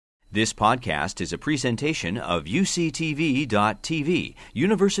This podcast is a presentation of UCTV.tv,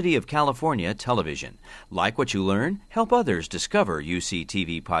 University of California Television. Like what you learn? Help others discover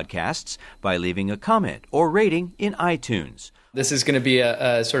UCTV podcasts by leaving a comment or rating in iTunes. This is going to be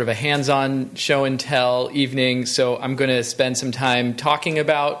a sort of a hands-on show and tell evening, so I'm going to spend some time talking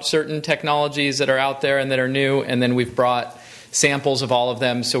about certain technologies that are out there and that are new, and then we've brought samples of all of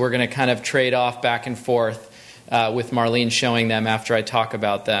them, so we're going to kind of trade off back and forth with Marlene showing them after I talk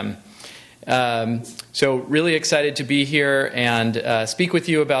about them. So really excited to be here and speak with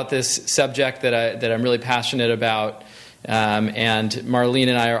you about this subject that I'm really passionate about. And Marlene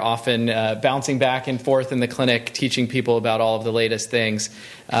and I are often bouncing back and forth in the clinic, teaching people about all of the latest things.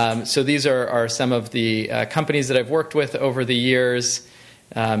 So these are some of the companies that I've worked with over the years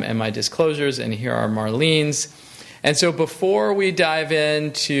and my disclosures, and here are Marlene's. And so before we dive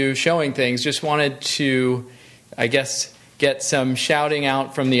into showing things, just wanted to, get some shouting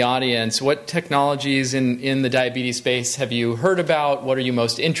out from the audience. What technologies in the diabetes space have you heard about? What are you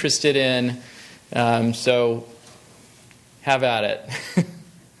most interested in? So have at it.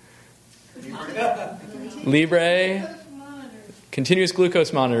 Libre, continuous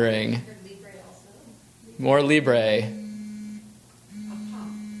glucose monitoring, more Libre,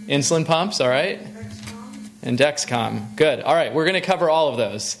 insulin pumps, all right, and Dexcom. Good. All right, we're going to cover all of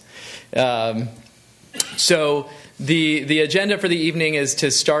those. So the agenda for the evening is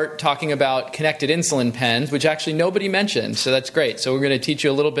to start talking about connected insulin pens, which actually nobody mentioned, so that's great. So we're going to teach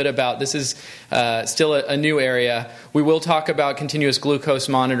you a little bit about, this is still a new area. We will talk about continuous glucose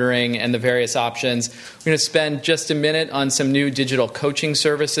monitoring and the various options. We're going to spend just a minute on some new digital coaching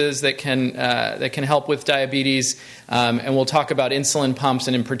services that can help with diabetes, and we'll talk about insulin pumps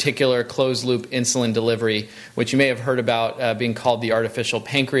and in particular closed-loop insulin delivery, which you may have heard about being called the artificial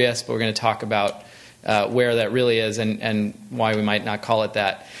pancreas, but we're going to talk about where that really is and why we might not call it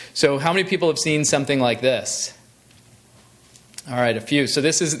that. So how many people have seen something like this? All right, a few. So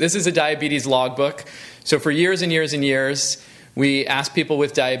this is a diabetes logbook. So for years and years and years, we asked people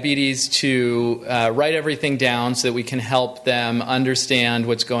with diabetes to write everything down so that we can help them understand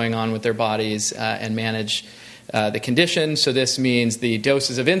what's going on with their bodies and manage the condition. So this means the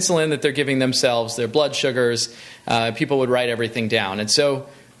doses of insulin that they're giving themselves, their blood sugars. People would write everything down. And so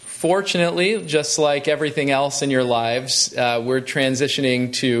fortunately, just like everything else in your lives, we're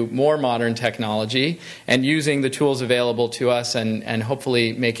transitioning to more modern technology and using the tools available to us and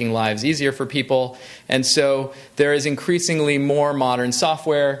hopefully making lives easier for people. And so there is increasingly more modern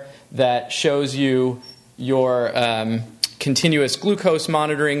software that shows you your continuous glucose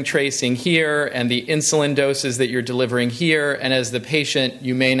monitoring tracing here and the insulin doses that you're delivering here. And as the patient,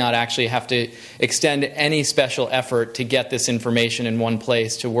 you may not actually have to extend any special effort to get this information in one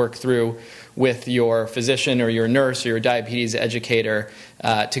place to work through with your physician or your nurse or your diabetes educator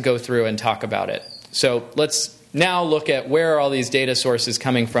to go through and talk about it. So let's now look at where are all these data sources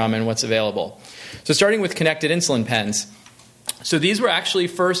coming from and what's available. So starting with connected insulin pens. So these were actually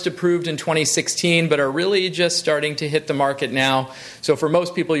first approved in 2016, but are really just starting to hit the market now. So for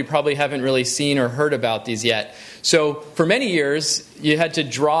most people, you probably haven't really seen or heard about these yet. So for many years, you had to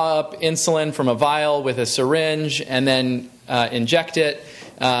draw up insulin from a vial with a syringe and then inject it.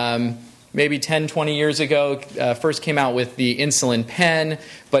 Maybe 10, 20 years ago, first came out with the insulin pen.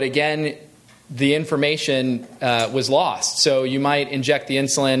 But again, the information was lost. So you might inject the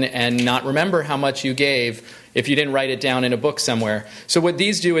insulin and not remember how much you gave if you didn't write it down in a book somewhere. So what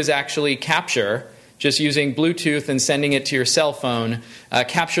these do is actually capture, just using Bluetooth and sending it to your cell phone,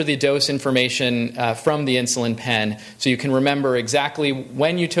 capture the dose information from the insulin pen so you can remember exactly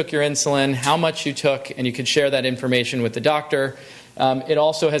when you took your insulin, how much you took, and you can share that information with the doctor. It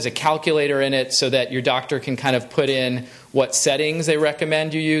also has a calculator in it so that your doctor can kind of put in what settings they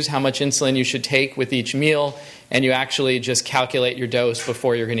recommend you use, how much insulin you should take with each meal, and you actually just calculate your dose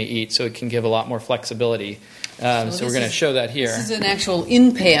before you're going to eat, so it can give a lot more flexibility. So we're going to show that here. This is an actual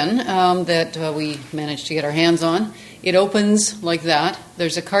InPen that we managed to get our hands on. It opens like that.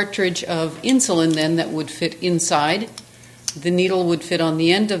 There's a cartridge of insulin then that would fit inside. The needle would fit on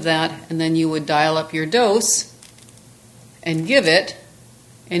the end of that, and then you would dial up your dose and give it,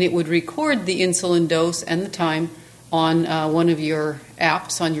 and it would record the insulin dose and the time on one of your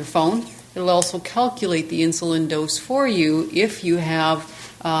apps on your phone. It'll also calculate the insulin dose for you if you have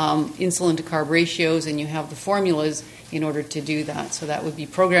insulin to carb ratios and you have the formulas in order to do that. So that would be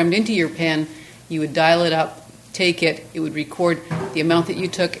programmed into your pen. You would dial it up, take it, it would record the amount that you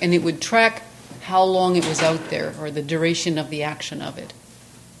took, and it would track how long it was out there or the duration of the action of it.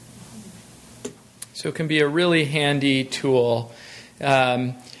 So it can be a really handy tool.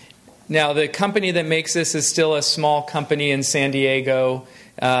 Now, the company that makes this is still a small company in San Diego.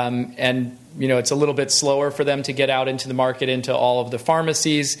 And it's a little bit slower for them to get out into the market, into all of the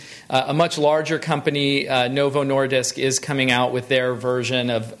pharmacies. A much larger company, Novo Nordisk, is coming out with their version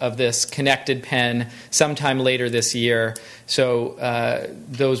of this connected pen sometime later this year. So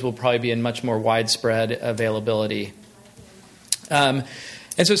those will probably be in much more widespread availability.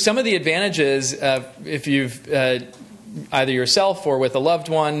 And so some of the advantages, if you've either yourself or with a loved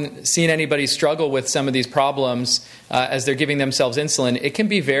one seen anybody struggle with some of these problems as they're giving themselves insulin, it can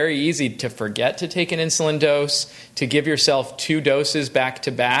be very easy to forget to take an insulin dose, to give yourself 2 doses back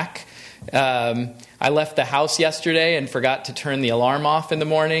to back. I left the house yesterday and forgot to turn the alarm off in the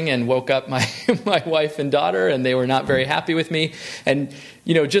morning and woke up my wife and daughter, and they were not very happy with me. And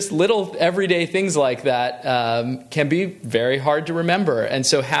just little everyday things like that can be very hard to remember. And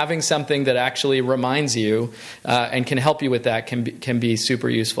so having something that actually reminds you and can help you with that can be super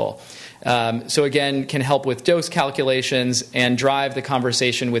useful. So again, can help with dose calculations and drive the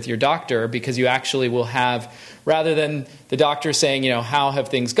conversation with your doctor, because you actually will have, rather than the doctor saying, how have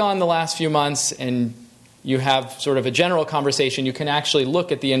things gone the last few months, and you have sort of a general conversation, you can actually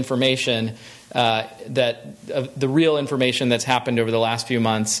look at the information, the real information that's happened over the last few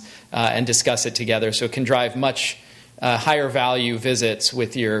months and discuss it together. So it can drive much higher value visits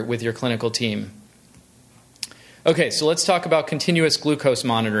with your clinical team. Okay, so let's talk about continuous glucose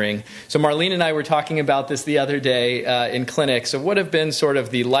monitoring. So Marlene and I were talking about this the other day in clinic. So what have been sort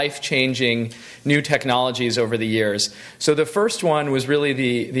of the life-changing new technologies over the years? So the first one was really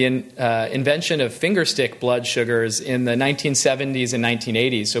the invention of fingerstick blood sugars in the 1970s and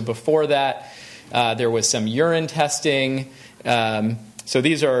 1980s. So before that, there was some urine testing. So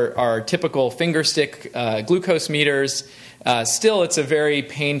these are our typical fingerstick glucose meters. Still, it's a very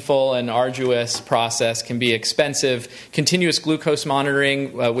painful and arduous process, can be expensive. Continuous glucose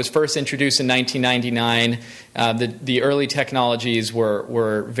monitoring was first introduced in 1999. The early technologies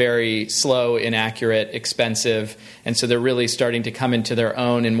were very slow, inaccurate, expensive, and so they're really starting to come into their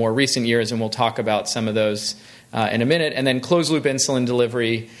own in more recent years, and we'll talk about some of those in a minute. And then closed-loop insulin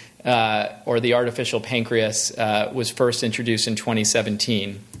delivery, or the artificial pancreas, was first introduced in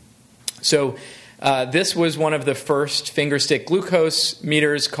 2017. So this was one of the first fingerstick glucose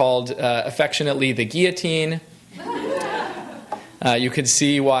meters, called affectionately the guillotine. You could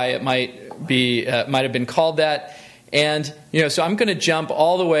see why it might have been called that. And so I'm going to jump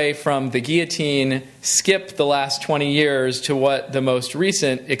all the way from the guillotine, skip the last 20 years to what the most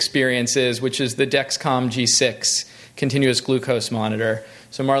recent experience is, which is the Dexcom G6 continuous glucose monitor.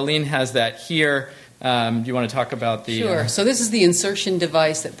 So Marlene has that here. Do you want to talk about the... Sure. So this is the insertion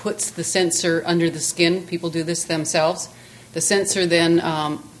device that puts the sensor under the skin. People do this themselves. The sensor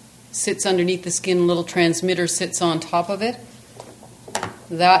then sits underneath the skin. A little transmitter sits on top of it.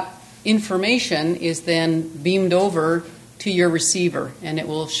 That information is then beamed over to your receiver, and it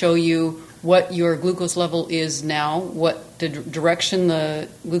will show you what your glucose level is now, what the direction the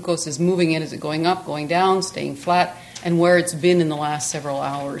glucose is moving in. Is it going up, going down, staying flat, and where it's been in the last several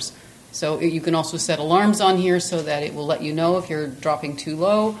hours. So you can also set alarms on here so that it will let you know if you're dropping too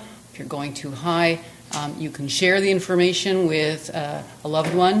low, if you're going too high. You can share the information with a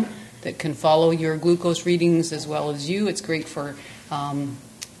loved one that can follow your glucose readings as well as you. It's great for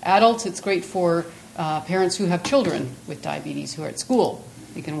adults. It's great for parents who have children with diabetes who are at school.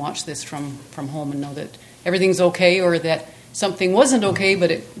 You can watch this from home and know that everything's okay, or that something wasn't okay but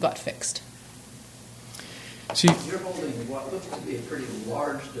it got fixed. So you're holding what looks to be a pretty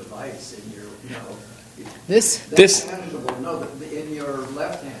large device in your, This tangible. No, but in your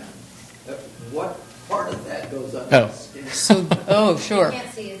left hand, what part of that goes up the skin? So, sure. You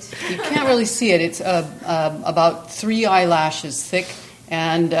can't see it. You can't really see it. It's about 3 eyelashes thick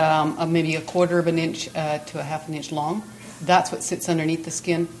and maybe a quarter of an inch to a half an inch long. That's what sits underneath the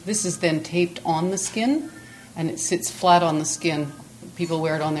skin. This is then taped on the skin, and it sits flat on the skin. People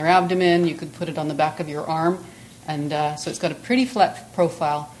wear it on their abdomen. You could put it on the back of your arm. And so it's got a pretty flat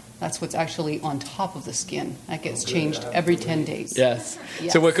profile. That's what's actually on top of the skin. That gets changed every 10 days. Yes.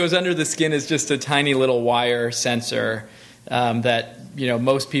 So what goes under the skin is just a tiny little wire sensor that,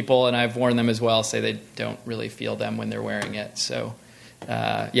 most people, and I've worn them as well, say they don't really feel them when they're wearing it. So,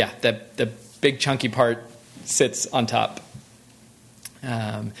 the big chunky part sits on top.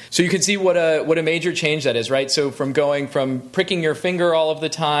 So you can see what a major change that is, right? So from going from pricking your finger all of the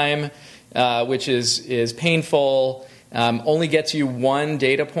time, which is painful, only gets you one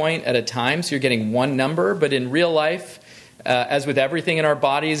data point at a time, so you're getting one number. But in real life, as with everything in our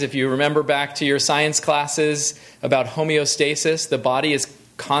bodies, if you remember back to your science classes about homeostasis, the body is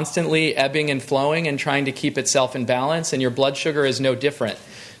constantly ebbing and flowing and trying to keep itself in balance, and your blood sugar is no different.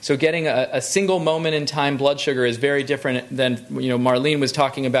 So getting a single moment in time blood sugar is very different than Marlene was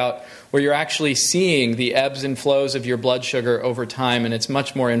talking about, where you're actually seeing the ebbs and flows of your blood sugar over time, and it's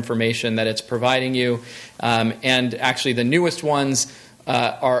much more information that it's providing you. And actually the newest ones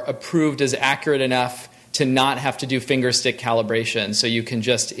are approved as accurate enough to not have to do finger stick calibration. So you can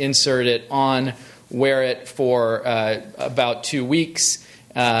just insert it on, wear it for about 2 weeks,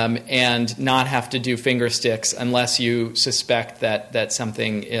 and not have to do finger sticks unless you suspect that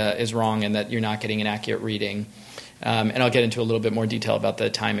something is wrong and that you're not getting an accurate reading. And I'll get into a little bit more detail about the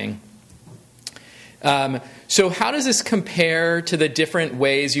timing. So how does this compare to the different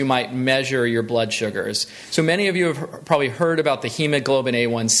ways you might measure your blood sugars? So many of you have probably heard about the hemoglobin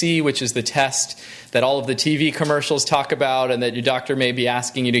A1C, which is the test that all of the TV commercials talk about and that your doctor may be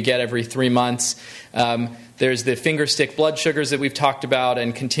asking you to get every 3 months. There's the finger stick blood sugars that we've talked about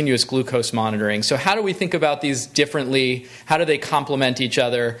and continuous glucose monitoring. So how do we think about these differently? How do they complement each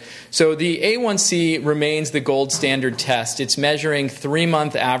other? So the A1C remains the gold standard test. It's measuring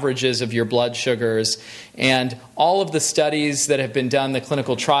 3-month averages of your blood sugars. And all of the studies that have been done, the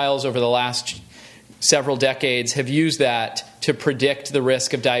clinical trials over the last several decades, have used that to predict the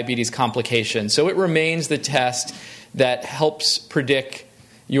risk of diabetes complications. So it remains the test that helps predict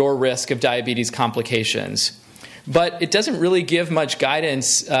your risk of diabetes complications. But it doesn't really give much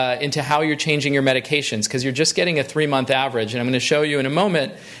guidance into how you're changing your medications, because you're just getting a 3-month average. And I'm going to show you in a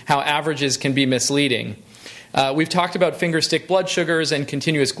moment how averages can be misleading. We've talked about finger stick blood sugars and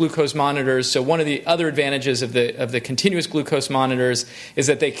continuous glucose monitors. So one of the other advantages of the continuous glucose monitors is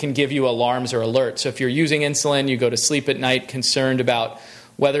that they can give you alarms or alerts. So if you're using insulin, you go to sleep at night concerned about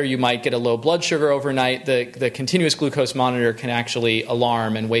whether you might get a low blood sugar overnight, the continuous glucose monitor can actually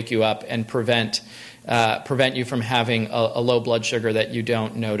alarm and wake you up and prevent you from having a low blood sugar that you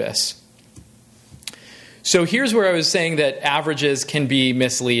don't notice. So here's where I was saying that averages can be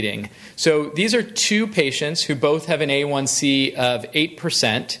misleading. So these are 2 patients who both have an A1C of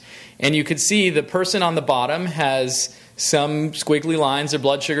 8%. And you can see the person on the bottom has some squiggly lines. Their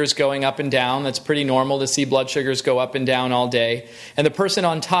blood sugar is going up and down. That's pretty normal to see blood sugars go up and down all day. And the person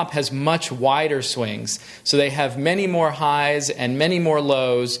on top has much wider swings. So they have many more highs and many more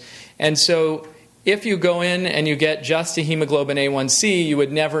lows. And so if you go in and you get just a hemoglobin A1C, you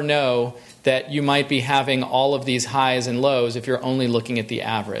would never know that you might be having all of these highs and lows if you're only looking at the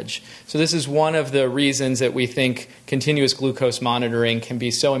average. So this is one of the reasons that we think continuous glucose monitoring can be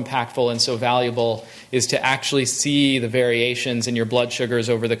so impactful and so valuable, is to actually see the variations in your blood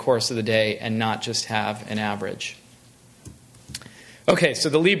sugars over the course of the day and not just have an average. Okay, so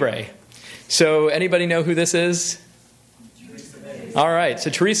the Libre. So anybody know who this is? Theresa May. All right,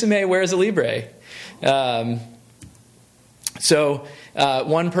 so Theresa May wears a Libre.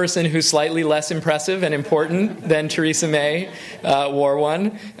 One person who's slightly less impressive and important than Theresa May wore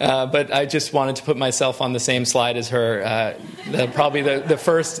one, but I just wanted to put myself on the same slide as her. Probably the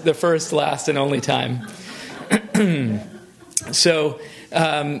first, last, and only time. So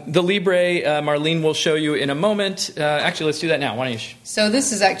the Libre, Marlene will show you in a moment. Actually, let's do that now. Why don't you? So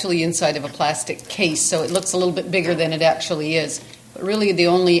this is actually inside of a plastic case, so it looks a little bit bigger than it actually is. But really, the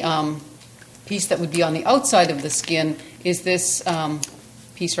only piece that would be on the outside of the skin is this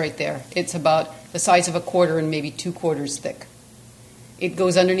piece right there. It's about the size of a quarter and maybe 2 quarters thick. It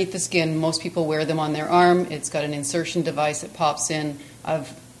goes underneath the skin. Most people wear them on their arm. It's got an insertion device that pops in.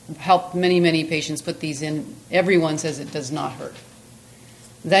 I've helped many patients put these in. Everyone says it does not hurt.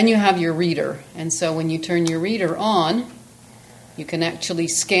 Then you have your reader. And so when you turn your reader on, you can actually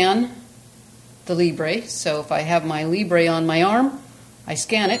scan the Libre. So if I have my Libre on my arm, I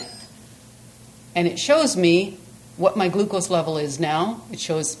scan it, and it shows me what my glucose level is now. It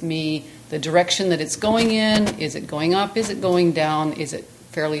shows me the direction that it's going in. Is it going up? Is it going down? Is it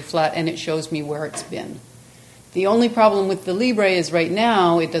fairly flat? And it shows me where it's been. The only problem with the Libre is right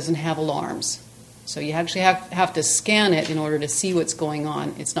now it doesn't have alarms. So you actually have to scan it in order to see what's going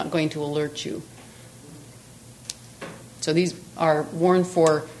on. It's not going to alert you. So these are worn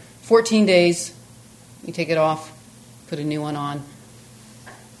for 14 days. You take it off, put a new one on.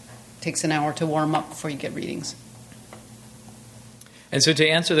 It takes an hour to warm up before you get readings. And so to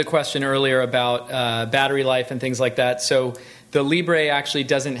answer the question earlier about battery life and things like that, so the Libre actually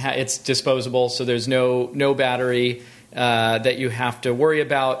doesn't have, it's disposable, so there's no battery that you have to worry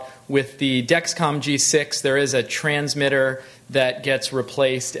about. With the Dexcom G6, there is a transmitter that gets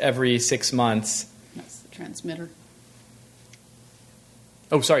replaced every 6 months. That's the transmitter.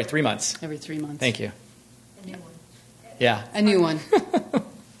 Oh, sorry, 3 months. Every 3 months. Thank you. A new one. Yeah. A new one.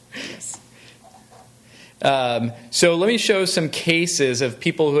 Yes. So let me show some cases of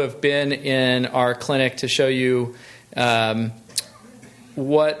people who have been in our clinic to show you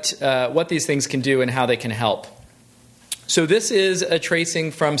what these things can do and how they can help. So this is a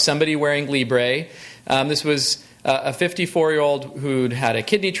tracing from somebody wearing Libre. This was a 54-year-old who'd had a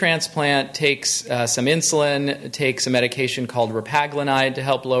kidney transplant, takes some insulin, takes a medication called repaglinide to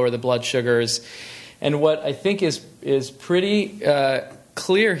help lower the blood sugars. And what I think is pretty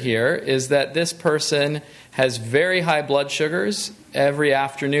clear here is that this person has very high blood sugars every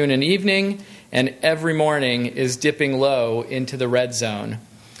afternoon and evening, and every morning is dipping low into the red zone.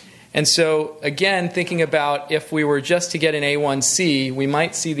 And so, again, thinking about if we were just to get an A1C, we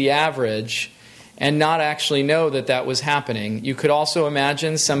might see the average and not actually know that that was happening. You could also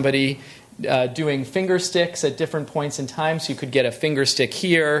imagine somebody doing finger sticks at different points in time. So you could get a finger stick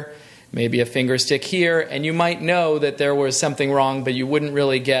here, maybe a finger stick here, and you might know that there was something wrong, but you wouldn't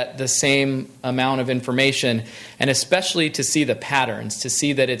really get the same amount of information. And especially to see the patterns, to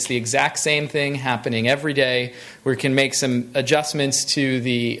see that it's the exact same thing happening every day. We can make some adjustments to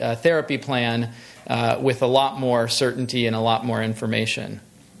the therapy plan with a lot more certainty and a lot more information.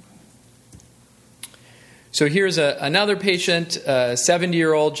 So here's another patient, a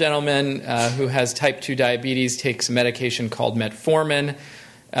 70-year-old gentleman who has type 2 diabetes, takes a medication called metformin,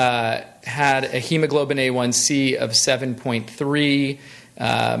 had a hemoglobin A1C of 7.3,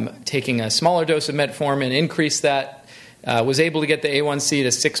 taking a smaller dose of metformin, increased that, was able to get the A1C to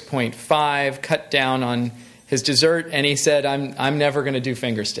 6.5, cut down on his dessert, and he said, I'm never going to do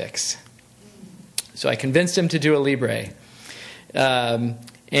finger sticks. So I convinced him to do a Libre.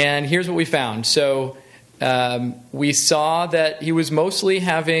 And here's what we found. So we saw that he was mostly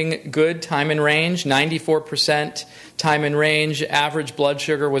having good time in range, 94% time in range. Average blood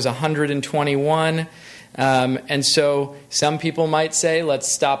sugar was 121. And so some people might say,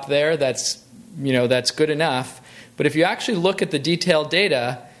 let's stop there. That's good enough. But if you actually look at the detailed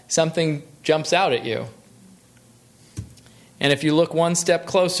data, something jumps out at you. And if you look one step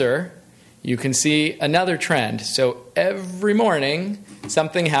closer, you can see another trend. So every morning,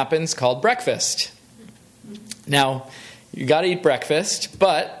 something happens called breakfast. Now, you got to eat breakfast,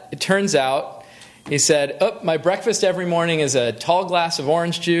 but it turns out, he said, my breakfast every morning is a tall glass of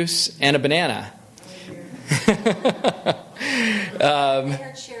orange juice and a banana. I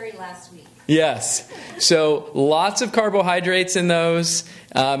had cherry last week. Yes. So lots of carbohydrates in those,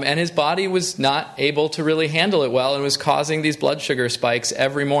 and his body was not able to really handle it well and was causing these blood sugar spikes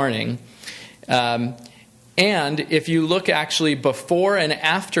every morning. And if you look actually before and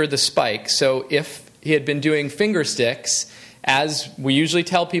after the spike, so if he had been doing finger sticks, as we usually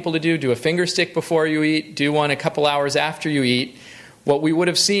tell people to do a finger stick before you eat, do one a couple hours after you eat, what we would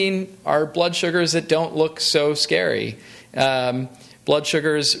have seen are blood sugars that don't look so scary. Blood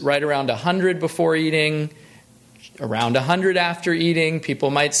sugars right around 100 before eating, around 100 after eating. People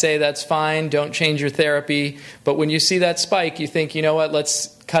might say that's fine, don't change your therapy. But when you see that spike, you think, you know what,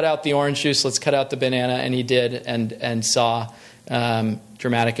 let's cut out the orange juice, let's cut out the banana, and he did and saw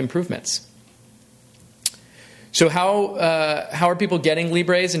dramatic improvements. So how are people getting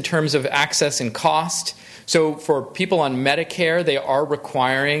Libres in terms of access and cost? So for people on Medicare, they are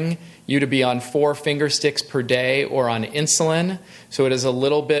requiring you to be on 4 finger sticks per day or on insulin. So it is a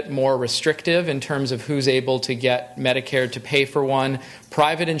little bit more restrictive in terms of who's able to get Medicare to pay for one.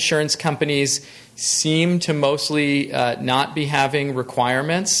 Private insurance companies seem to mostly not be having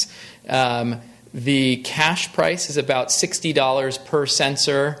requirements. The cash price is about $60 per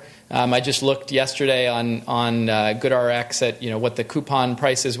sensor. I just looked yesterday on GoodRx at what the coupon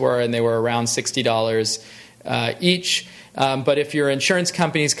prices were, and they were around $60 each. But if your insurance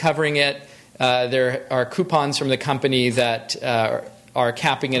company is covering it, there are coupons from the company that are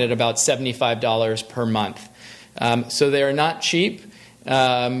capping it at about $75 per month. So they are not cheap,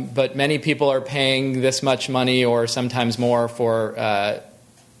 but many people are paying this much money or sometimes more for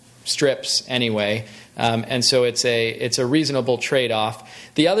strips anyway. And so it's a reasonable trade-off.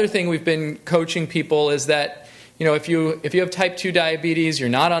 The other thing we've been coaching people is that if you have type 2 diabetes, you're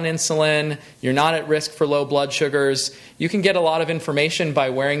not on insulin, you're not at risk for low blood sugars, you can get a lot of information by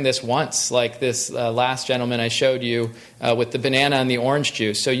wearing this once, like this last gentleman I showed you with the banana and the orange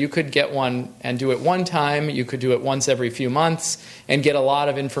juice. So you could get one and do it one time, you could do it once every few months, and get a lot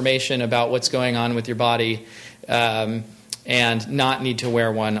of information about what's going on with your body and not need to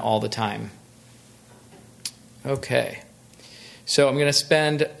wear one all the time. Okay. So I'm going to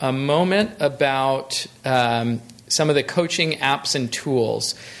spend a moment about some of the coaching apps and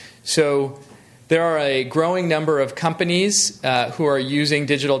tools. So there are a growing number of companies who are using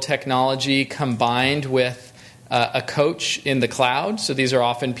digital technology combined with a coach in the cloud. So these are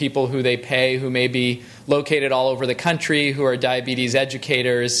often people who they pay who may be located all over the country, who are diabetes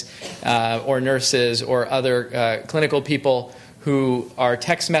educators or nurses or other clinical people who are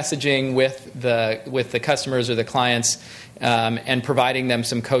text messaging with the customers or the clients and providing them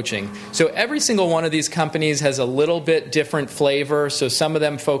some coaching. So every single one of these companies has a little bit different flavor. So some of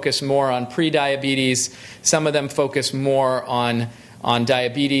them focus more on pre-diabetes, some of them focus more on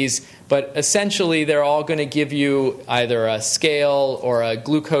diabetes, but essentially they're all going to give you either a scale or a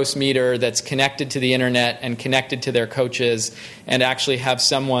glucose meter that's connected to the internet and connected to their coaches, and actually have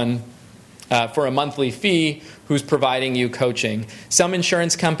someone for a monthly fee who's providing you coaching. Some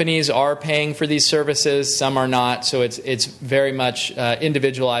insurance companies are paying for these services, some are not, so it's very much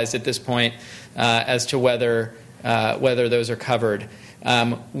individualized at this point as to whether those are covered.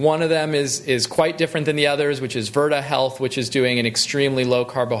 One of them is quite different than the others, which is Virta Health, which is doing an extremely low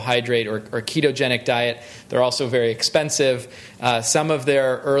carbohydrate or ketogenic diet. They're also very expensive. Some of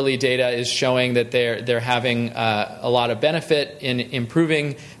their early data is showing that they're having a lot of benefit in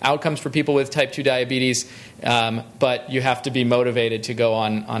improving outcomes for people with type 2 diabetes, but you have to be motivated to go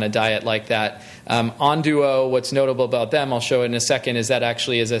on a diet like that. Onduo, what's notable about them, I'll show in a second, is that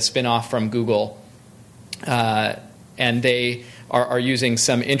actually is a spin-off from Google. And they are using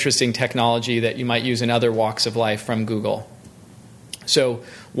some interesting technology that you might use in other walks of life from Google. So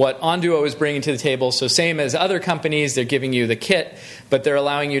what Onduo is bringing to the table, so same as other companies, they're giving you the kit, but they're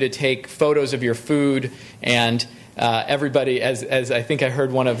allowing you to take photos of your food, and everybody, as I think I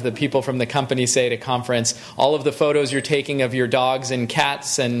heard one of the people from the company say at a conference, all of the photos you're taking of your dogs and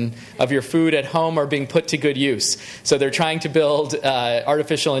cats and of your food at home are being put to good use. So they're trying to build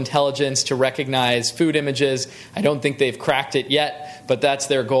artificial intelligence to recognize food images. I don't think they've cracked it yet, but that's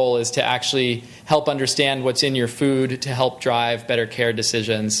their goal, is to actually help understand what's in your food to help drive better care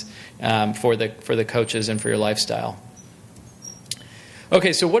decisions for the coaches and for your lifestyle.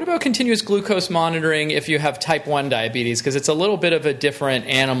 Okay, so what about continuous glucose monitoring if you have type 1 diabetes? Because it's a little bit of a different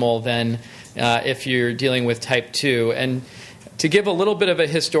animal than if you're dealing with type 2. And to give a little bit of a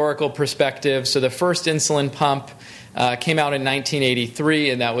historical perspective, so the first insulin pump came out in 1983,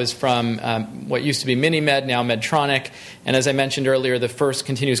 and that was from what used to be MiniMed, now Medtronic. And as I mentioned earlier, the first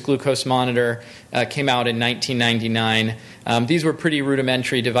continuous glucose monitor came out in 1999. These were pretty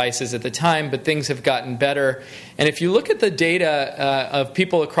rudimentary devices at the time, but things have gotten better. And if you look at the data of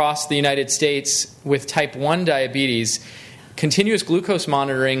people across the United States with type 1 diabetes, continuous glucose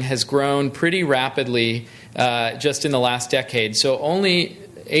monitoring has grown pretty rapidly just in the last decade. So only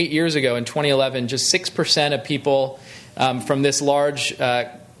 8 years ago, in 2011, just 6% of people from this large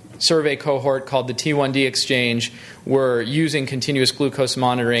survey cohort called the T1D Exchange were using continuous glucose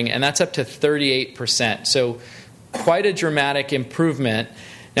monitoring, and that's up to 38%. So quite a dramatic improvement.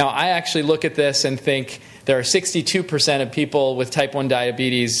 Now, I actually look at this and think there are 62% of people with type 1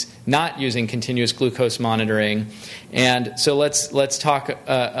 diabetes not using continuous glucose monitoring. And so let's talk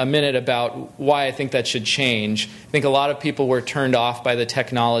a minute about why I think that should change. I think a lot of people were turned off by the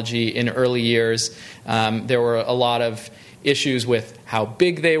technology in early years. There were a lot of issues with how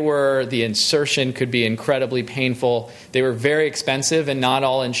big they were. The insertion could be incredibly painful. They were very expensive, and not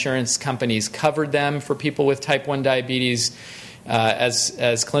all insurance companies covered them for people with type 1 diabetes. As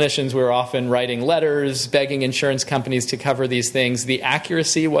clinicians, we were often writing letters begging insurance companies to cover these things. The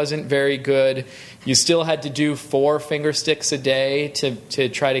accuracy wasn't very good. You still had to do 4 finger sticks a day to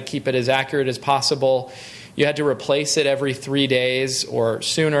try to keep it as accurate as possible. You had to replace it every 3 days or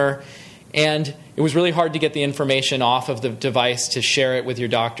sooner. And it was really hard to get the information off of the device to share it with your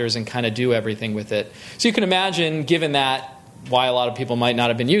doctors and kind of do everything with it. So you can imagine, given that, why a lot of people might not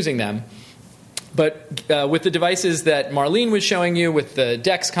have been using them. But with the devices that Marlene was showing you, with the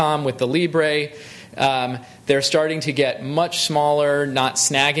Dexcom, with the Libre, they're starting to get much smaller, not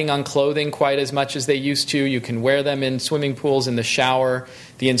snagging on clothing quite as much as they used to. You can wear them in swimming pools, in the shower.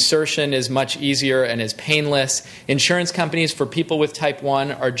 The insertion is much easier and is painless. Insurance companies for people with type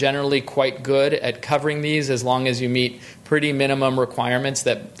 1 are generally quite good at covering these as long as you meet pretty minimum requirements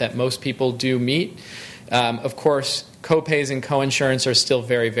that most people do meet. Of course, co-pays and co-insurance are still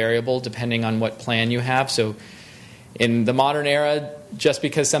very variable depending on what plan you have. So in the modern era, just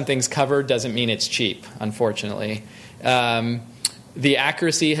because something's covered doesn't mean it's cheap, unfortunately. The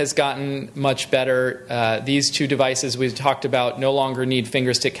accuracy has gotten much better. These 2 devices we've talked about no longer need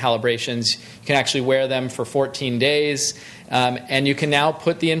finger stick calibrations. You can actually wear them for 14 days. And you can now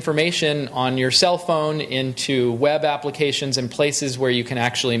put the information on your cell phone into web applications and places where you can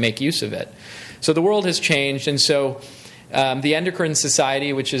actually make use of it. So the world has changed, and so the Endocrine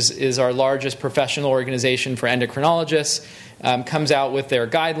Society, which is our largest professional organization for endocrinologists, comes out with their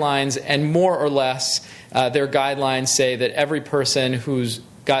guidelines, and more or less their guidelines say that every person who's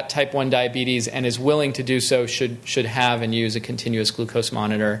got type 1 diabetes and is willing to do so should have and use a continuous glucose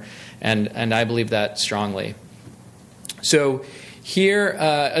monitor, and I believe that strongly. So here,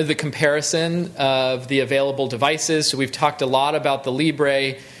 the comparison of the available devices. So we've talked a lot about the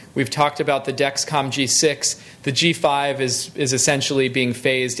Libre. We've talked about the Dexcom G6. The G5 is essentially being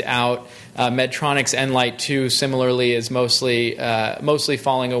phased out. Medtronic's Enlite 2 similarly is mostly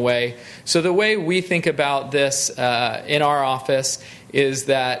falling away. So the way we think about this in our office is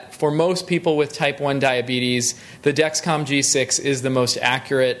that for most people with type 1 diabetes, the Dexcom G6 is the most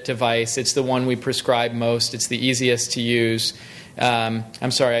accurate device. It's the one we prescribe most. It's the easiest to use.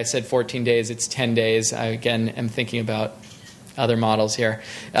 I'm sorry, I said 14 days. It's 10 days. I, again, am thinking about other models here.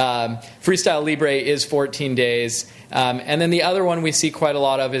 Freestyle Libre is 14 days. And then the other one we see quite a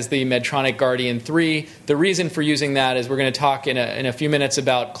lot of is the Medtronic Guardian 3. The reason for using that is we're going to talk in a few minutes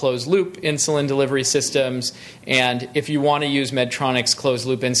about closed-loop insulin delivery systems. And if you want to use Medtronic's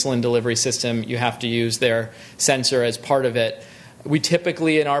closed-loop insulin delivery system, you have to use their sensor as part of it. We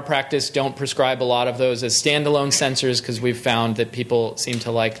typically, in our practice, don't prescribe a lot of those as standalone sensors because we've found that people seem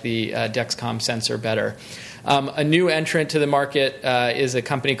to like the Dexcom sensor better. A new entrant to the market is a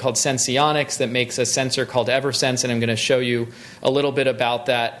company called Senseonics that makes a sensor called Eversense, and I'm going to show you a little bit about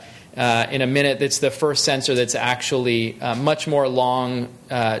that in a minute. It's the first sensor that's actually much more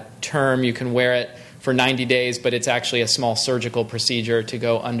long-term. You can wear it for 90 days, but it's actually a small surgical procedure to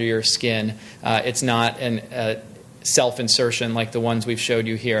go under your skin. It's not an self-insertion like the ones we've showed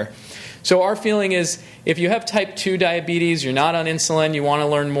you here. So our feeling is if you have type 2 diabetes, you're not on insulin, you want to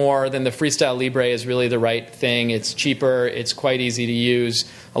learn more, then the Freestyle Libre is really the right thing. It's cheaper. It's quite easy to use.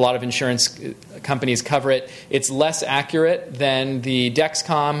 A lot of insurance companies cover it. It's less accurate than the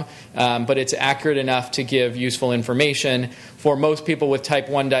Dexcom, but it's accurate enough to give useful information. For most people with type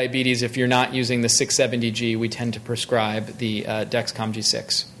 1 diabetes, if you're not using the 670G, we tend to prescribe the Dexcom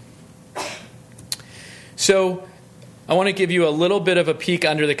G6. So I want to give you a little bit of a peek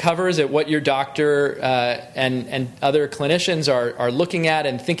under the covers at what your doctor and other clinicians are looking at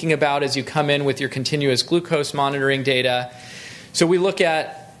and thinking about as you come in with your continuous glucose monitoring data. So we look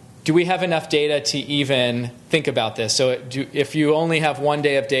at, do we have enough data to even think about this? So if you only have 1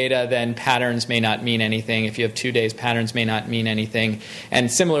 day of data, then patterns may not mean anything. If you have 2 days, patterns may not mean anything.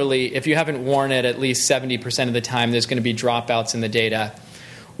 And similarly, if you haven't worn it at least 70% of the time, there's going to be dropouts in the data.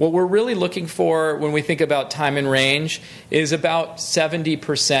 What we're really looking for when we think about time in range is about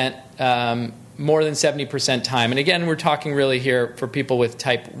 70%, more than 70% time. And again, we're talking really here for people with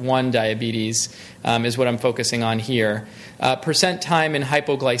type 1 diabetes is what I'm focusing on here. Percent time in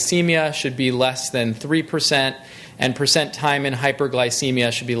hypoglycemia should be less than 3%, and percent time in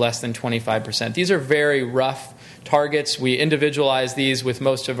hyperglycemia should be less than 25%. These are very rough targets. We individualize these with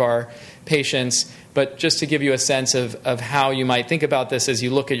most of our patients, but just to give you a sense of how you might think about this as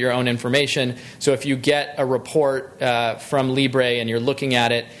you look at your own information. So if you get a report from Libre and you're looking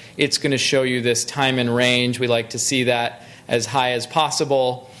at it, it's going to show you this time in range. We like to see that as high as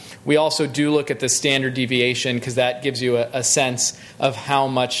possible. We also do look at the standard deviation because that gives you a sense of how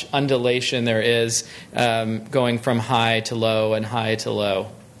much undulation there is going from high to low and high to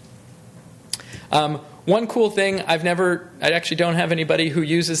low. One cool thing, I actually don't have anybody who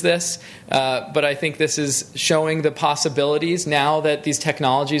uses this, but I think this is showing the possibilities now that these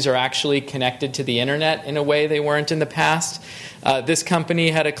technologies are actually connected to the internet in a way they weren't in the past. This company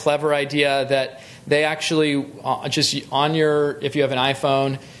had a clever idea that they actually, just on if you have an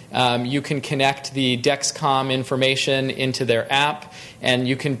iPhone, you can connect the Dexcom information into their app, and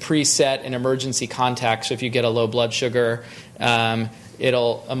you can preset an emergency contact. So if you get a low blood sugar,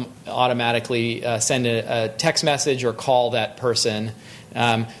 it'll automatically send a text message or call that person.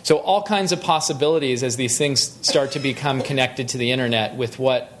 So all kinds of possibilities as these things start to become connected to the internet with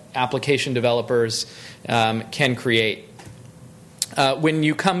what application developers can create. When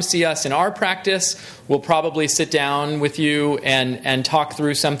you come see us in our practice, we'll probably sit down with you and talk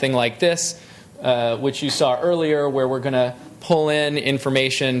through something like this, which you saw earlier, where we're going to pull in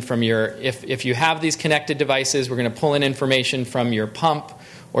information from if you have these connected devices, we're going to pull in information from your pump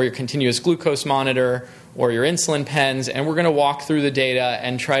or your continuous glucose monitor or your insulin pens, and we're going to walk through the data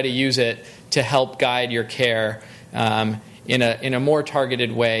and try to use it to help guide your care in a more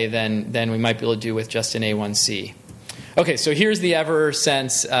targeted way than we might be able to do with just an A1C. Okay, so here's the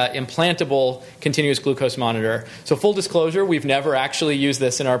Eversense implantable continuous glucose monitor. So full disclosure, we've never actually used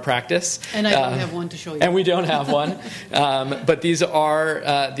this in our practice. And I don't have one to show you. And we don't have one. But these are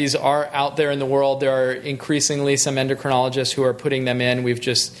out there in the world. There are increasingly some endocrinologists who are putting them in. We've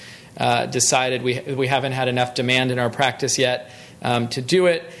just decided we haven't had enough demand in our practice yet to do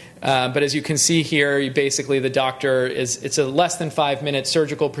it. But as you can see here, basically the doctor it's a less than 5-minute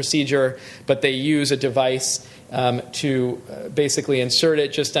surgical procedure, but they use a device to basically insert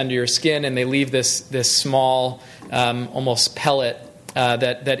it just under your skin, and they leave this small, almost pellet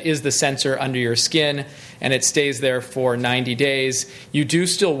that is the sensor under your skin, and it stays there for 90 days. You do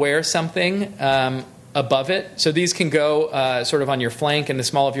still wear something above it. So these can go sort of on your flank and the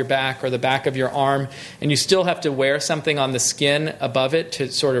small of your back or the back of your arm, and you still have to wear something on the skin above it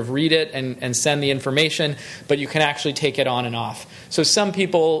to sort of read it and send the information, but you can actually take it on and off. So some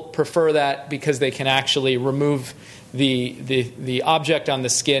people prefer that because they can actually remove the object on the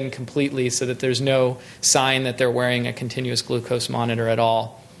skin completely so that there's no sign that they're wearing a continuous glucose monitor at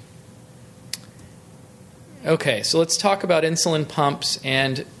all. Okay, so let's talk about insulin pumps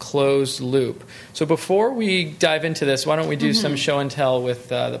and closed loop. So before we dive into this, why don't we do some show and tell with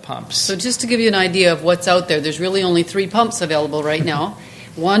the pumps? So just to give you an idea of what's out there, there's really only 3 pumps available right now.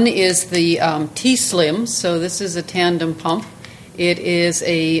 One is the T-Slim, so this is a tandem pump. It is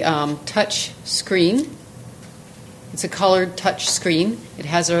a touch screen. It's a colored touch screen. It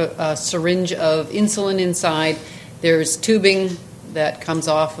has a syringe of insulin inside. There's tubing that comes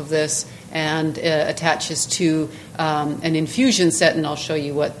off of this and attaches to an infusion set, and I'll show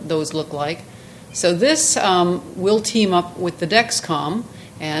you what those look like. So this will team up with the Dexcom,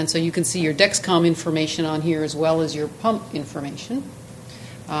 and so you can see your Dexcom information on here as well as your pump information.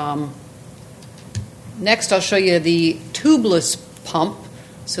 Next, I'll show you the tubeless pump.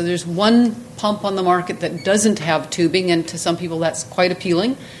 So there's one pump on the market that doesn't have tubing, and to some people that's quite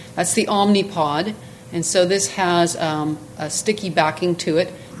appealing. That's the Omnipod, and so this has a sticky backing to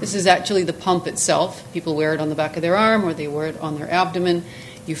it. This is actually the pump itself. People wear it on the back of their arm or they wear it on their abdomen.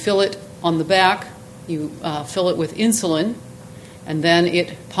 You fill it on the back, you fill it with insulin, and then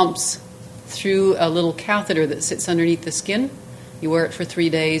it pumps through a little catheter that sits underneath the skin. You wear it for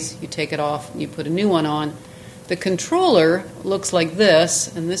 3 days, you take it off, and you put a new one on. The controller looks like this,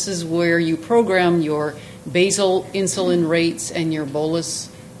 and this is where you program your basal insulin rates and your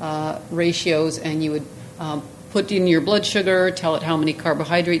bolus ratios, and you would put in your blood sugar, tell it how many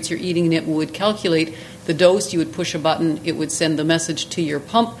carbohydrates you're eating, and it would calculate the dose. You would push a button, it would send the message to your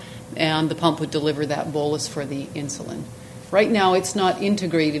pump, and the pump would deliver that bolus for the insulin. Right now, it's not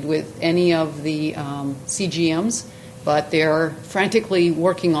integrated with any of the CGMs, but they're frantically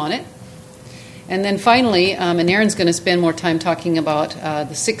working on it. And then finally, and Aaron's going to spend more time talking about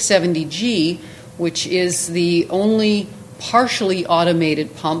the 670G, which is the only partially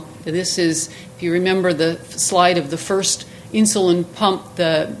automated pump. This is, if you remember the slide of the first insulin pump,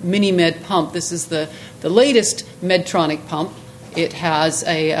 the MiniMed pump, this is the latest Medtronic pump. It has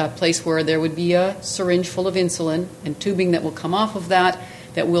a place where there would be a syringe full of insulin and tubing that will come off of that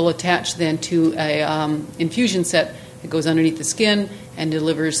will attach then to a infusion set that goes underneath the skin and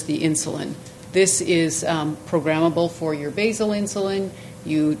delivers the insulin. This is programmable for your basal insulin.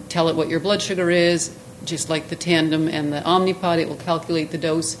 You tell it what your blood sugar is, just like the Tandem and the Omnipod. It will calculate the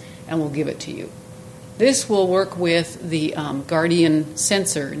dose and will give it to you. This will work with the Guardian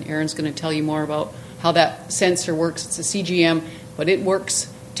sensor, and Aaron's going to tell you more about how that sensor works. It's a CGM, but it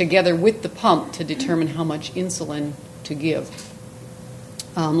works together with the pump to determine how much insulin to give.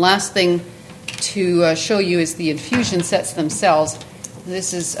 Last thing to show you is the infusion sets themselves.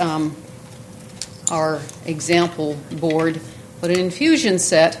 This is our example board, but an infusion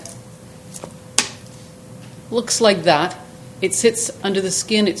set looks like that. It sits under the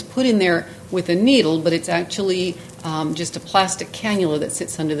skin. It's put in there with a needle, but it's actually just a plastic cannula that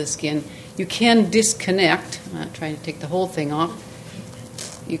sits under the skin. You can disconnect. I'm not trying to take the whole thing off.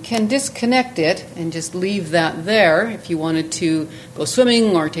 You can disconnect it and just leave that there if you wanted to go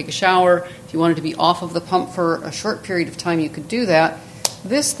swimming or take a shower. If you wanted to be off of the pump for a short period of time, you could do that.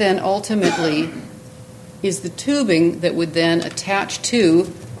 This then ultimately is the tubing that would then attach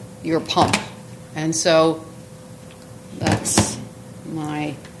to your pump. And so that's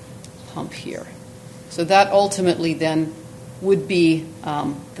my pump here. So that ultimately then would be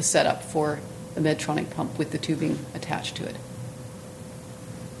the setup for the Medtronic pump with the tubing attached to it.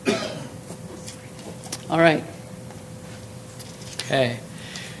 All right. Okay.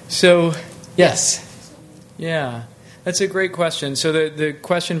 So, yes. Yeah. That's a great question. So the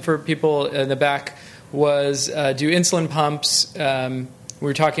question for people in the back was, do insulin pumps, we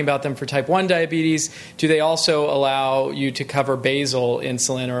were talking about them for type 1 diabetes, do they also allow you to cover basal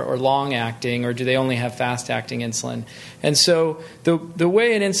insulin or long-acting, or do they only have fast-acting insulin? And so the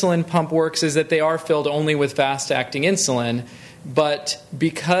way an insulin pump works is that they are filled only with fast-acting insulin, but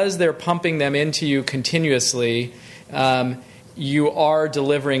because they're pumping them into you continuously, you are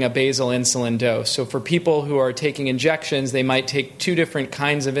delivering a basal insulin dose. So for people who are taking injections, they might take 2 different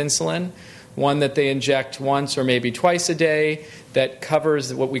kinds of insulin. One that they inject once or maybe twice a day that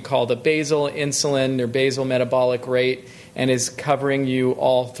covers what we call the basal insulin or basal metabolic rate and is covering you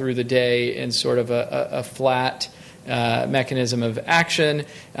all through the day in sort of a flat mechanism of action.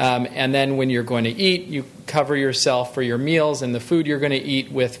 And then when you're going to eat, you cover yourself for your meals and the food you're going to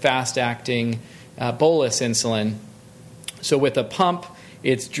eat with fast-acting bolus insulin. So with a pump,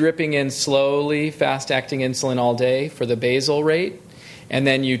 it's dripping in slowly fast-acting insulin all day for the basal rate. And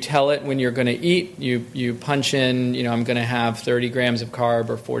then you tell it when you're going to eat, you punch in, I'm going to have 30 grams of carb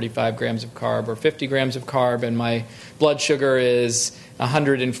or 45 grams of carb or 50 grams of carb, and my blood sugar is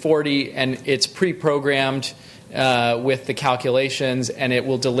 140, and it's pre-programmed with the calculations, and it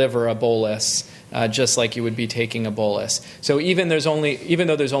will deliver a bolus just like you would be taking a bolus. So even though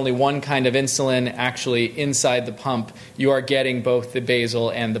there's only one kind of insulin actually inside the pump, you are getting both the basal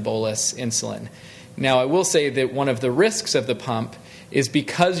and the bolus insulin. Now, I will say that one of the risks of the pump is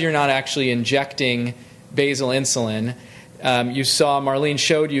because you're not actually injecting basal insulin. You saw, Marlene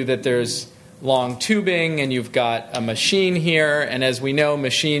showed you that there's long tubing and you've got a machine here, and as we know,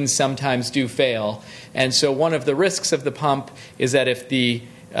 machines sometimes do fail. And so one of the risks of the pump is that if the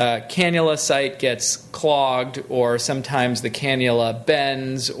cannula site gets clogged, or sometimes the cannula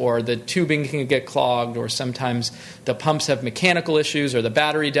bends, or the tubing can get clogged, or sometimes the pumps have mechanical issues, or the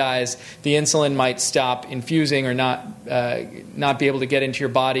battery dies, the insulin might stop infusing or not be able to get into your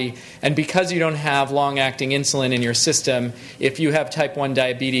body. And because you don't have long-acting insulin in your system, if you have type 1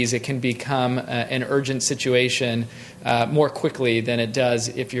 diabetes, it can become an urgent situation more quickly than it does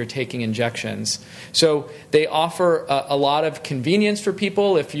if you're taking injections. So they offer a lot of convenience for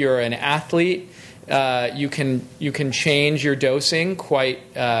people. If you're an athlete, you can change your dosing quite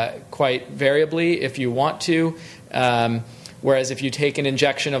variably if you want to. Whereas if you take an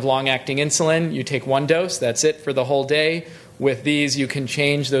injection of long-acting insulin, you take 1 dose, that's it for the whole day. With these, you can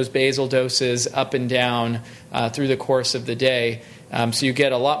change those basal doses up and down through the course of the day. So you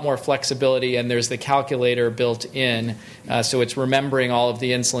get a lot more flexibility, and there's the calculator built in. So it's remembering all of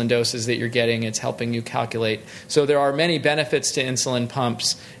the insulin doses that you're getting. It's helping you calculate. So there are many benefits to insulin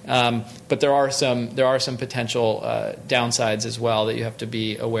pumps, but there are some potential downsides as well that you have to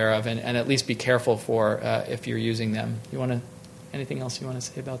be aware of and at least be careful for if you're using them. Anything else you want to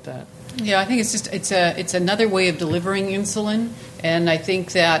say about that? Yeah, I think it's another way of delivering insulin, and I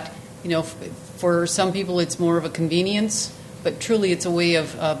think that for some people it's more of a convenience. But truly it's a way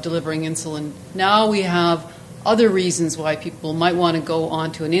of delivering insulin. Now we have other reasons why people might want to go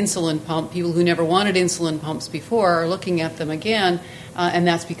onto an insulin pump. People who never wanted insulin pumps before are looking at them again, and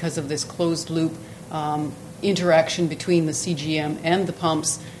that's because of this closed-loop interaction between the CGM and the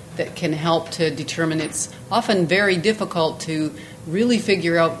pumps that can help to determine. It's often very difficult to really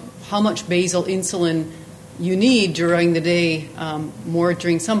figure out how much basal insulin you need during the day, more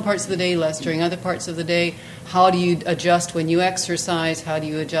during some parts of the day, less during other parts of the day. How do you adjust when you exercise? How do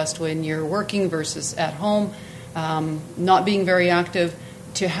you adjust when you're working versus at home, not being very active?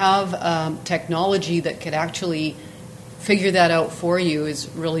 To have technology that could actually figure that out for you is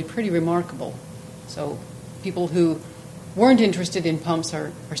really pretty remarkable. So people who weren't interested in pumps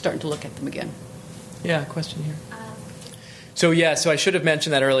are starting to look at them again. Yeah, question here. So I should have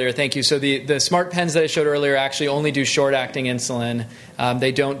mentioned that earlier. Thank you. So the smart pens that I showed earlier actually only do short-acting insulin.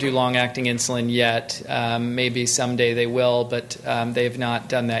 They don't do long-acting insulin yet. Maybe someday they will, but they've not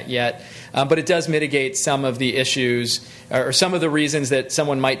done that yet. But it does mitigate some of the issues, or some of the reasons that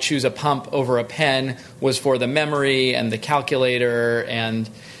someone might choose a pump over a pen was for the memory and the calculator, and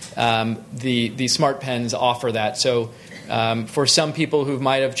the smart pens offer that. So for some people who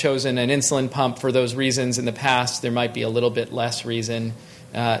might have chosen an insulin pump for those reasons in the past, there might be a little bit less reason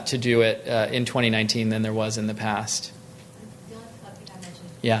to do it in 2019 than there was in the past. The only thing I mentioned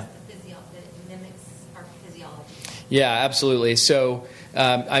yeah. is that it mimics our physiology. Yeah, absolutely. So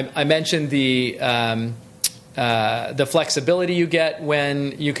I mentioned the flexibility you get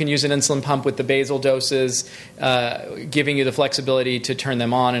when you can use an insulin pump with the basal doses, giving you the flexibility to turn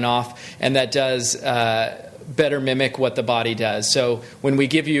them on and off, and that does better mimic what the body does. So when we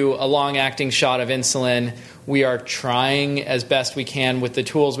give you a long-acting shot of insulin, we are trying as best we can with the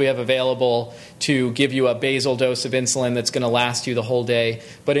tools we have available to give you a basal dose of insulin that's going to last you the whole day.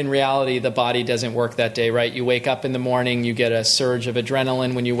 But in reality, the body doesn't work that day, right? You wake up in the morning, you get a surge of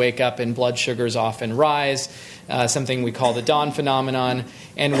adrenaline when you wake up, and blood sugars often rise, something we call the dawn phenomenon.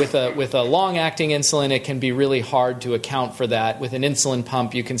 And with a long-acting insulin, it can be really hard to account for that. With an insulin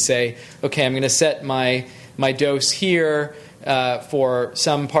pump, you can say, okay, I'm going to set my dose here for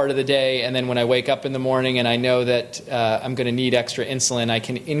some part of the day, and then when I wake up in the morning and I know that I'm going to need extra insulin, I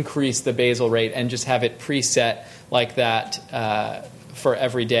can increase the basal rate and just have it preset like that for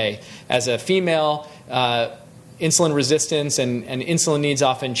every day. As a female, insulin resistance and insulin needs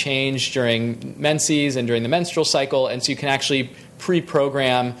often change during menses and during the menstrual cycle, and so you can actually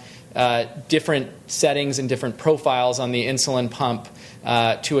pre-program different settings and different profiles on the insulin pump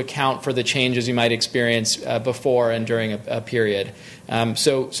to account for the changes you might experience before and during a period.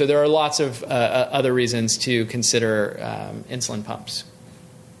 So there are lots of other reasons to consider insulin pumps.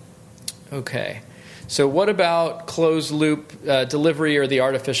 Okay. So what about closed-loop delivery or the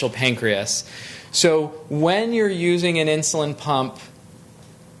artificial pancreas? So when you're using an insulin pump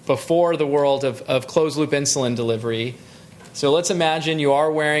before the world of closed-loop insulin delivery, so let's imagine you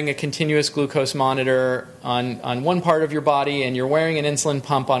are wearing a continuous glucose monitor on one part of your body and you're wearing an insulin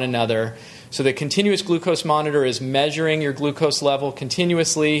pump on another. So the continuous glucose monitor is measuring your glucose level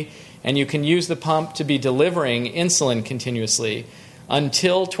continuously, and you can use the pump to be delivering insulin continuously.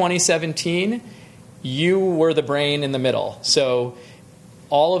 Until 2017, you were the brain in the middle. So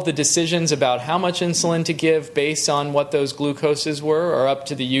all of the decisions about how much insulin to give based on what those glucoses were are up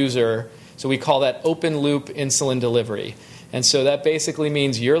to the user. So we call that open loop insulin delivery. And so that basically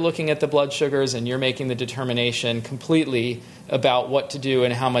means you're looking at the blood sugars and you're making the determination completely about what to do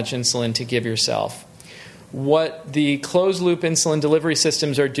and how much insulin to give yourself. What the closed-loop insulin delivery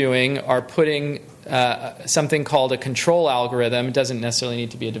systems are doing are putting something called a control algorithm. It doesn't necessarily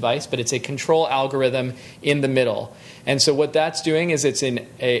need to be a device, but it's a control algorithm in the middle. And so what that's doing is it's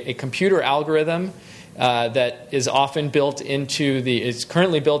a computer algorithm that is often it's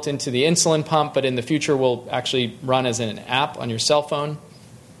currently built into the insulin pump, but in the future will actually run as an app on your cell phone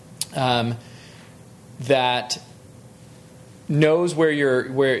that knows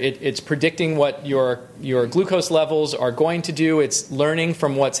it's predicting what your glucose levels are going to do. It's learning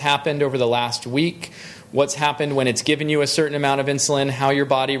from what's happened over the last week, what's happened when it's given you a certain amount of insulin, how your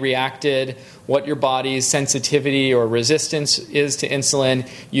body reacted, what your body's sensitivity or resistance is to insulin.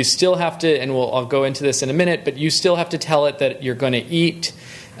 You still have to, and I'll go into this in a minute, but you still have to tell it that you're going to eat.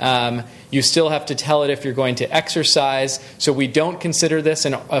 You still have to tell it if you're going to exercise. So we don't consider this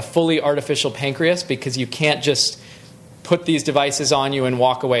a fully artificial pancreas because you can't just put these devices on you and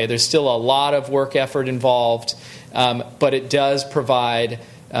walk away. There's still a lot of work effort involved, but it does provide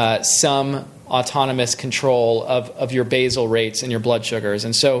some autonomous control of your basal rates and your blood sugars.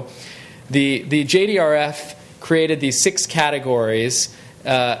 And so the JDRF created these 6 categories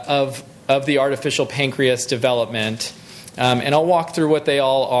of the artificial pancreas development. And I'll walk through what they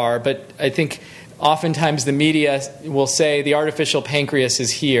all are, but I think oftentimes the media will say the artificial pancreas is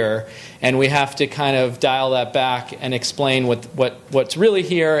here, and we have to kind of dial that back and explain what's really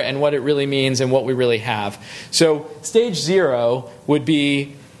here and what it really means and what we really have. So stage 0 would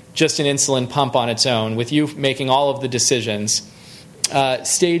be just an insulin pump on its own, with you making all of the decisions.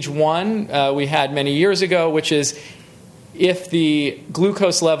 Stage 1 we had many years ago, which is if the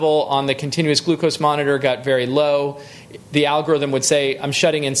glucose level on the continuous glucose monitor got very low, the algorithm would say, I'm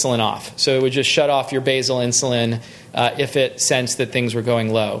shutting insulin off. So it would just shut off your basal insulin if it sensed that things were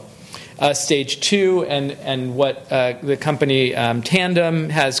going low. Stage 2, and what the company Tandem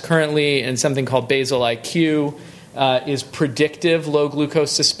has currently, and something called Basal IQ, is predictive low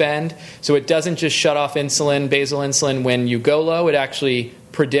glucose suspend. So it doesn't just shut off insulin, basal insulin, when you go low. It actually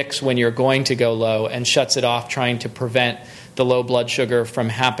predicts when you're going to go low and shuts it off, trying to prevent the low blood sugar from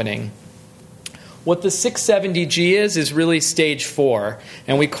happening. What the 670G is really stage 4,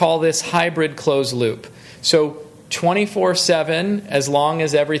 and we call this hybrid closed loop. So 24/7, as long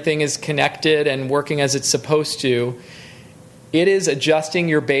as everything is connected and working as it's supposed to, it is adjusting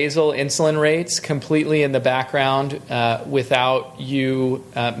your basal insulin rates completely in the background without you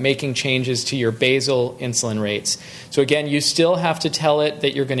making changes to your basal insulin rates. So again, you still have to tell it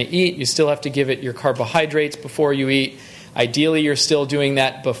that you're going to eat. You still have to give it your carbohydrates before you eat. Ideally, you're still doing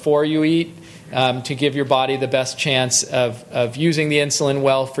that before you eat to give your body the best chance of using the insulin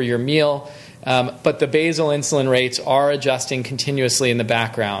well for your meal. But the basal insulin rates are adjusting continuously in the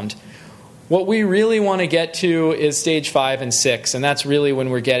background. What we really want to get to is stage 5 and 6, and that's really when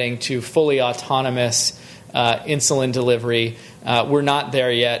we're getting to fully autonomous insulin delivery. We're not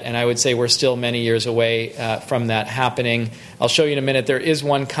there yet, and I would say we're still many years away from that happening. I'll show you in a minute. There is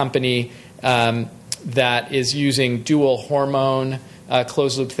one company that is using dual hormone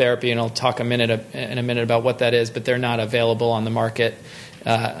closed-loop therapy, and I'll talk in a minute about what that is, but they're not available on the market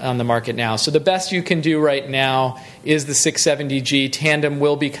now. So the best you can do right now is the 670G. Tandem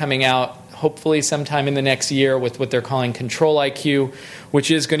will be coming out hopefully sometime in the next year with what they're calling Control IQ,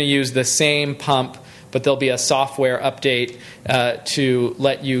 which is going to use the same pump but there'll be a software update to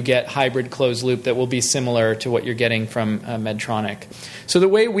let you get hybrid closed loop that will be similar to what you're getting from Medtronic. So the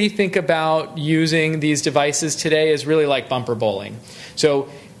way we think about using these devices today is really like bumper bowling. So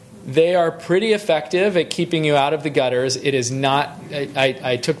they are pretty effective at keeping you out of the gutters. It is not,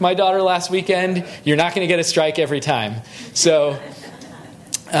 I took my daughter last weekend. You're not going to get a strike every time. So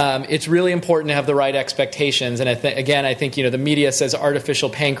it's really important to have the right expectations. And I think the media says artificial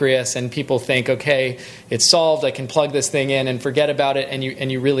pancreas, and people think, okay, it's solved. I can plug this thing in and forget about it. And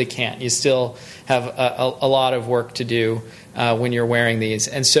you really can't. You still have a lot of work to do when you're wearing these.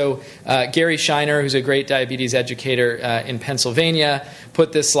 And so Gary Shiner, who's a great diabetes educator in Pennsylvania,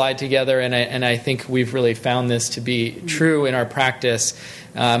 put this slide together, and I think we've really found this to be true in our practice.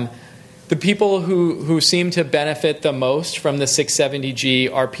 The people who seem to benefit the most from the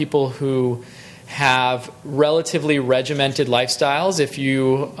 670G are people who have relatively regimented lifestyles. If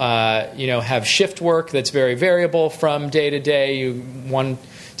you have shift work that's very variable from day to day, one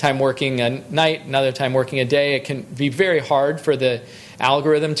time working a night, another time working a day, it can be very hard for the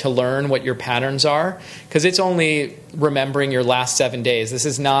algorithm to learn what your patterns are, because it's only remembering your last 7 days. This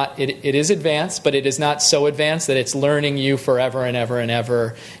is not, it is advanced, but it is not so advanced that it's learning you forever and ever and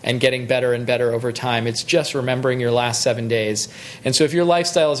ever and getting better and better over time. It's just remembering your last 7 days. And so if your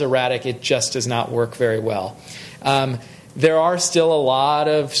lifestyle is erratic, it just does not work very well. There are still a lot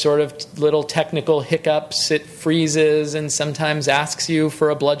of sort of little technical hiccups. It freezes and sometimes asks you for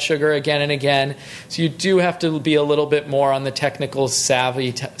a blood sugar again and again. So you do have to be a little bit more on the technical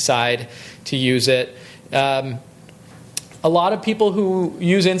savvy side to use it. A lot of people who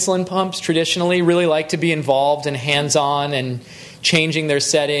use insulin pumps traditionally really like to be involved and hands-on and changing their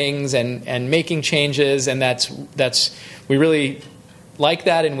settings and making changes, and that's we really like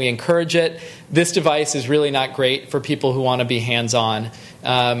that and we encourage it. This device is really not great for people who want to be hands-on.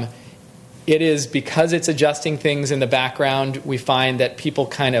 It is, because it's adjusting things in the background, we find that people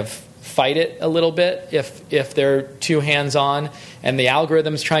kind of fight it a little bit if they're too hands-on, and the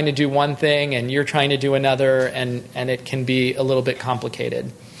algorithm's trying to do one thing and you're trying to do another, and it can be a little bit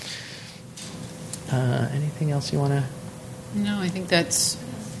complicated. Anything else you want to? No, I think that's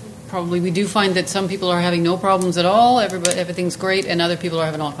probably, we do find that some people are having no problems at all, everything's great, and other people are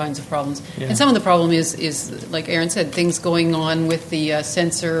having all kinds of problems. Yeah. And some of the problem is, like Aaron said, things going on with the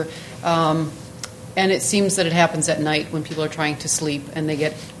sensor, and it seems that it happens at night when people are trying to sleep, and they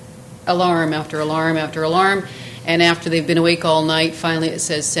get alarm after alarm after alarm, and after they've been awake all night, finally it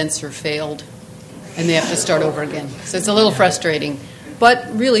says sensor failed, and they have to start over again. So it's a little frustrating. But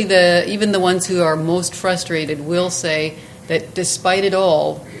really, even the ones who are most frustrated will say that despite it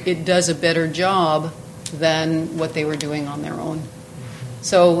all, it does a better job than what they were doing on their own.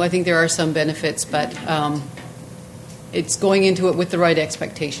 So I think there are some benefits, but it's going into it with the right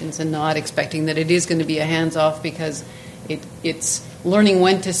expectations and not expecting that it is going to be a hands-off, because it's learning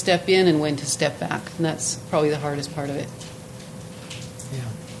when to step in and when to step back, and that's probably the hardest part of it. Yeah.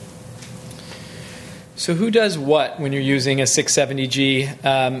 So who does what when you're using a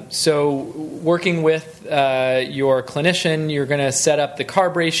 670G? So working with your clinician, you're going to set up the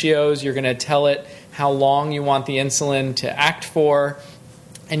carb ratios, you're going to tell it how long you want the insulin to act for,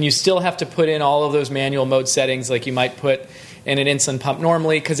 and you still have to put in all of those manual mode settings like you might put in an insulin pump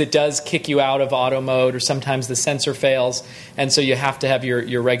normally, because it does kick you out of auto mode, or sometimes the sensor fails, and so you have to have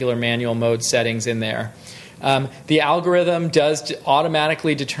your regular manual mode settings in there. The algorithm does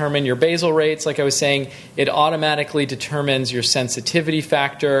automatically determine your basal rates. Like I was saying, it automatically determines your sensitivity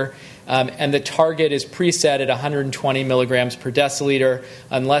factor, and the target is preset at 120 milligrams per deciliter,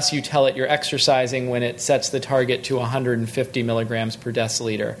 unless you tell it you're exercising, when it sets the target to 150 milligrams per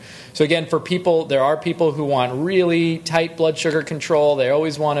deciliter. So again, for people, there are people who want really tight blood sugar control. They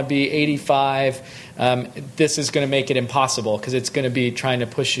always want to be 85. This is going to make it impossible, because it's going to be trying to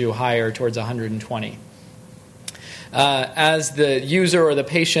push you higher towards 120. As the user or the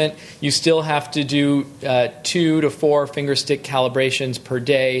patient, you still have to do 2 to 4 finger stick calibrations per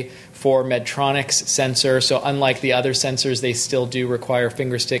day for Medtronic's sensor. So unlike the other sensors, they still do require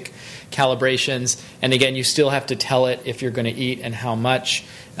finger stick calibrations. And again, you still have to tell it if you're going to eat and how much,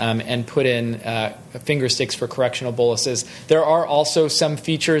 and put in finger sticks for correctional boluses. There are also some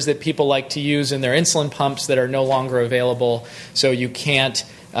features that people like to use in their insulin pumps that are no longer available. So you can't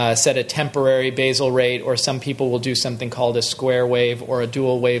set a temporary basal rate, or some people will do something called a square wave or a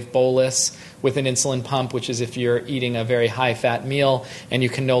dual wave bolus with an insulin pump, which is if you're eating a very high-fat meal and you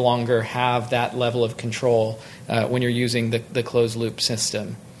can no longer have that level of control when you're using the closed-loop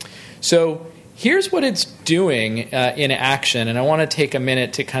system. So here's what it's doing in action, and I want to take a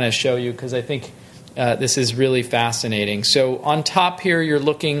minute to kind of show you, because I think this is really fascinating. So on top here, you're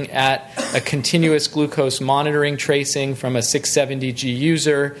looking at a continuous glucose monitoring tracing from a 670G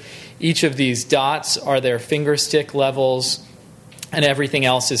user. Each of these dots are their finger stick levels, and everything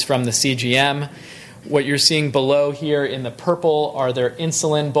else is from the CGM. What you're seeing below here in the purple are their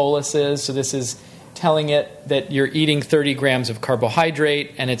insulin boluses. So this is telling it that you're eating 30 grams of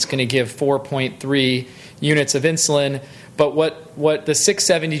carbohydrate, and it's going to give 4.3 units of insulin. But what the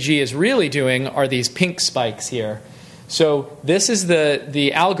 670G is really doing are these pink spikes here. So this is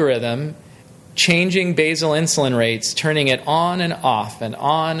the algorithm changing basal insulin rates, turning it on and off and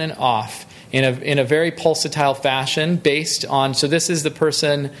on and off in a very pulsatile fashion based on, so this is the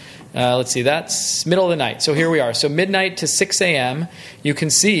person, let's see, that's middle of the night. So here we are. So midnight to 6 a.m., you can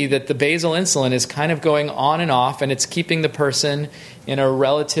see that the basal insulin is kind of going on and off, and it's keeping the person in a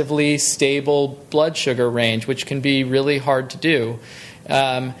relatively stable blood sugar range, which can be really hard to do.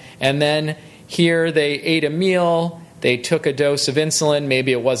 And then here they ate a meal, they took a dose of insulin,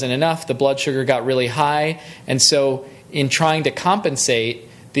 maybe it wasn't enough, the blood sugar got really high, and so in trying to compensate,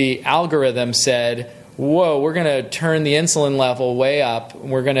 the algorithm said, whoa, we're going to turn the insulin level way up.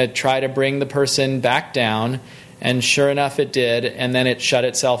 We're going to try to bring the person back down. And sure enough, it did. And then it shut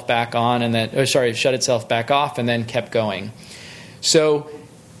itself back on, and then, shut itself back off, and then kept going. So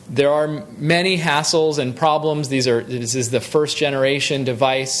there are many hassles and problems. This is the first generation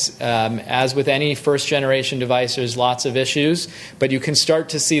device. As with any first generation device, there's lots of issues. But you can start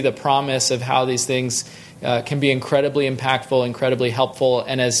to see the promise of how these things can be incredibly impactful, incredibly helpful,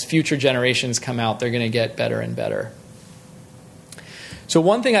 and as future generations come out, they're going to get better and better. So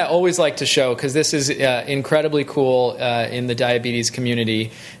one thing I always like to show, because this is incredibly cool in the diabetes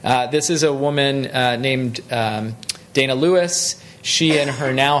community, this is a woman named Dana Lewis. She and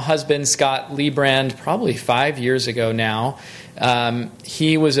her now husband, Scott Lebrand, probably 5 years ago now,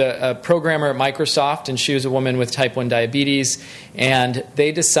 he was a programmer at Microsoft, and she was a woman with type 1 diabetes. And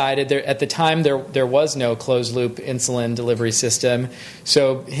they decided, at the time there was no closed-loop insulin delivery system.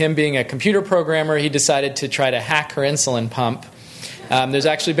 So him being a computer programmer, he decided to try to hack her insulin pump. There's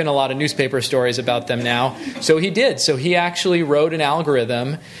actually been a lot of newspaper stories about them now. So he did. So he actually wrote an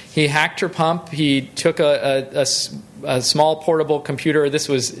algorithm. He hacked her pump. He took a small portable computer.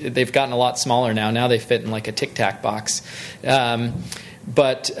 They've gotten a lot smaller now. Now they fit in like a Tic Tac box.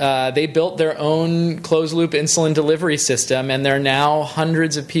 But they built their own closed-loop insulin delivery system, and there are now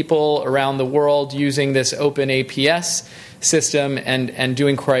hundreds of people around the world using this open APS system and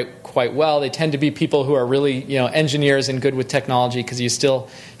doing quite well. They tend to be people who are really, engineers and good with technology, because you still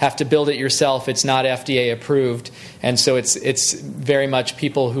have to build it yourself. It's not FDA approved, and so it's very much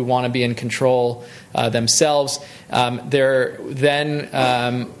people who want to be in control themselves. There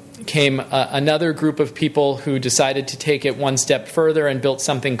then came another group of people who decided to take it one step further and built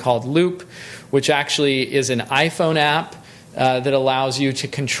something called Loop, which actually is an iPhone app that allows you to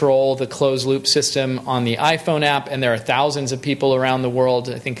control the closed-loop system on the iPhone app. And there are thousands of people around the world,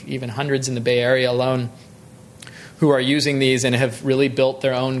 I think even hundreds in the Bay Area alone, who are using these and have really built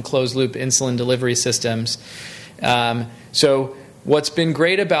their own closed-loop insulin delivery systems. So what's been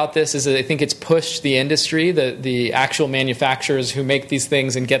great about this is that I think it's pushed the industry, the actual manufacturers who make these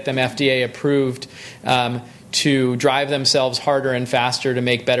things and get them FDA approved, to drive themselves harder and faster to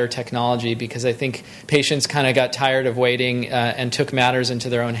make better technology, because I think patients kind of got tired of waiting and took matters into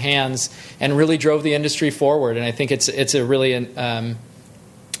their own hands and really drove the industry forward. And I think it's a really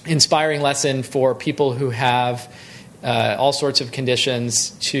inspiring lesson for people who have all sorts of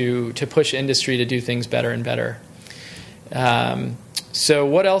conditions to push industry to do things better and better. So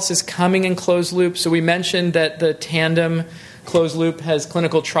what else is coming in closed loop? So we mentioned that the Tandem closed loop has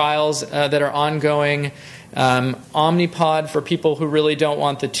clinical trials that are ongoing. Omnipod, for people who really don't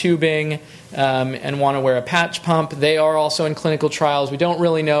want the tubing and want to wear a patch pump, they are also in clinical trials. We don't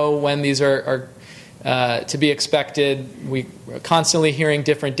really know when these are to be expected. We're constantly hearing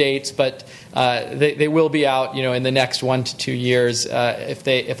different dates, but they will be out, in the next 1 to 2 years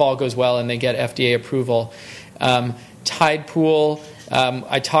if all goes well and they get FDA approval. Tidepool.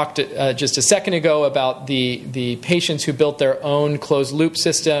 I talked just a second ago about the patients who built their own closed-loop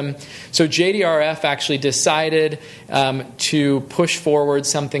system. So JDRF actually decided to push forward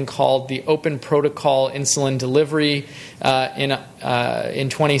something called the Open Protocol Insulin Delivery in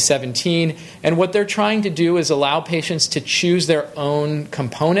 2017. And what they're trying to do is allow patients to choose their own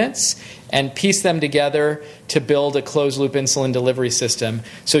components and piece them together to build a closed-loop insulin delivery system.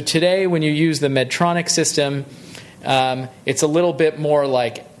 So today, when you use the Medtronic system, it's a little bit more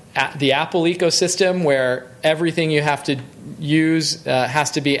like the Apple ecosystem, where everything you have to use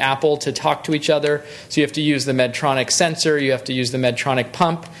has to be Apple to talk to each other. So you have to use the Medtronic sensor, you have to use the Medtronic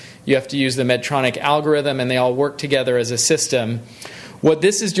pump, you have to use the Medtronic algorithm, and they all work together as a system. What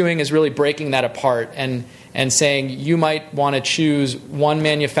this is doing is really breaking that apart and saying you might want to choose one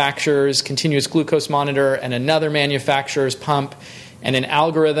manufacturer's continuous glucose monitor and another manufacturer's pump and an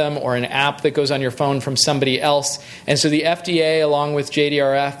algorithm or an app that goes on your phone from somebody else. And so the FDA, along with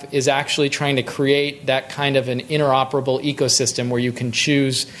JDRF, is actually trying to create that kind of an interoperable ecosystem where you can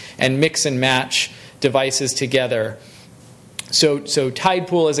choose and mix and match devices together. So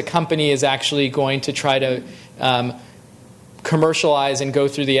Tidepool as a company is actually going to try to commercialize and go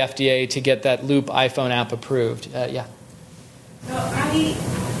through the FDA to get that Loop iPhone app approved. Yeah. Well,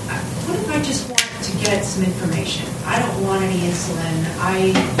 what if I just want to get some information? I don't want any insulin.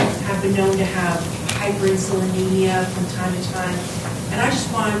 I have been known to have hyperinsulinemia from time to time, and I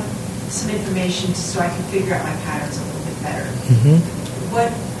just want some information so I can figure out my patterns a little bit better. Mm-hmm.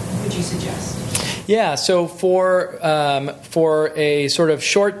 What would you suggest? Yeah, so for a sort of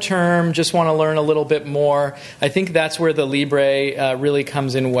short term, just want to learn a little bit more, I think that's where the Libre really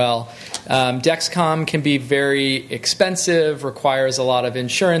comes in well. Dexcom can be very expensive, requires a lot of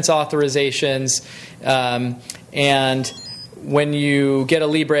insurance authorizations, and when you get a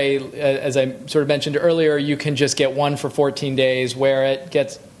Libre, as I sort of mentioned earlier, you can just get one for 14 days, wear it,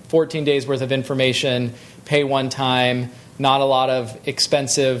 get 14 days worth of information, pay one time, not a lot of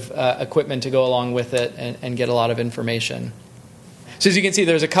expensive equipment to go along with it, and get a lot of information. So as you can see,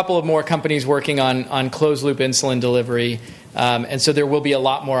 there's a couple of more companies working on closed-loop insulin delivery, and so there will be a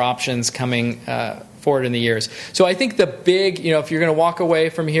lot more options coming forward in the years. So I think the big, if you're going to walk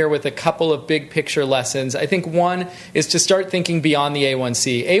away from here with a couple of big picture lessons, I think one is to start thinking beyond the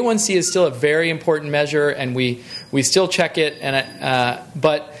A1C. A1C is still a very important measure, and we still check it,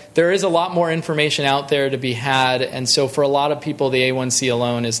 but there is a lot more information out there to be had, and so for a lot of people, the A1C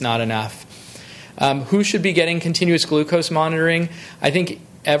alone is not enough. Who should be getting continuous glucose monitoring? I think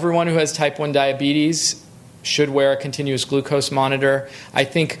everyone who has type 1 diabetes should wear a continuous glucose monitor. I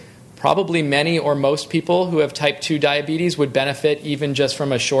think probably many or most people who have type 2 diabetes would benefit even just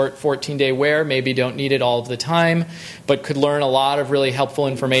from a short 14-day wear, maybe don't need it all of the time, but could learn a lot of really helpful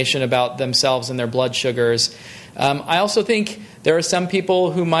information about themselves and their blood sugars. I also think there are some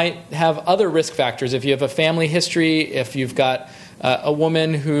people who might have other risk factors. If you have a family history, if you've got a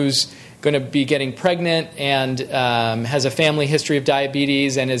woman who's going to be getting pregnant and has a family history of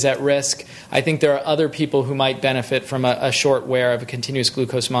diabetes and is at risk, I think there are other people who might benefit from a short wear of a continuous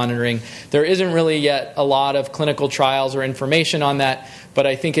glucose monitoring. There isn't really yet a lot of clinical trials or information on that, but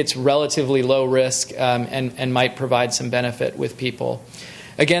I think it's relatively low risk and might provide some benefit with people.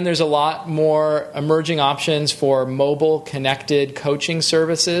 Again, there's a lot more emerging options for mobile connected coaching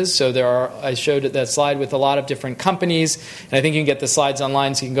services. So I showed that slide with a lot of different companies, and I think you can get the slides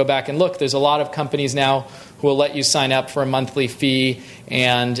online so you can go back and look. There's a lot of companies now who will let you sign up for a monthly fee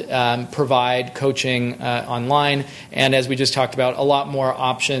and provide coaching online. And as we just talked about, a lot more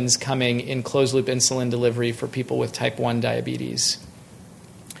options coming in closed-loop insulin delivery for people with type 1 diabetes.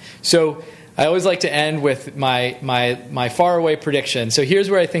 So I always like to end with my faraway prediction. So here's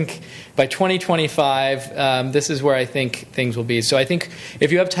where I think by 2025, this is where I think things will be. So I think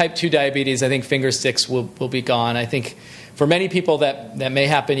if you have type 2 diabetes, I think finger sticks will be gone. I think for many people that may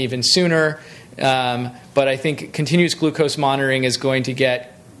happen even sooner, but I think continuous glucose monitoring is going to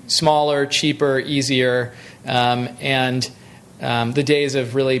get smaller, cheaper, easier, and the days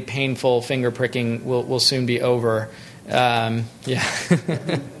of really painful finger pricking will soon be over.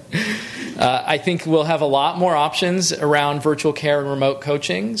 I think we'll have a lot more options around virtual care and remote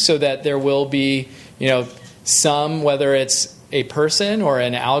coaching so that there will be, some, whether it's a person or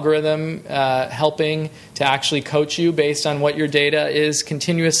an algorithm helping to actually coach you based on what your data is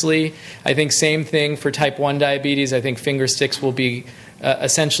continuously. I think same thing for type 1 diabetes. I think finger sticks will be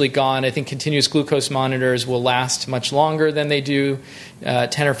essentially gone. I think continuous glucose monitors will last much longer than they do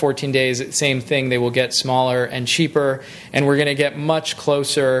 10 or 14 days. Same thing, they will get smaller and cheaper, and we're going to get much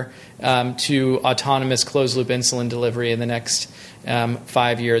closer to autonomous closed-loop insulin delivery in the next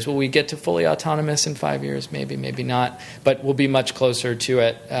 5 years. Will we get to fully autonomous in 5 years? Maybe, maybe not, but we'll be much closer to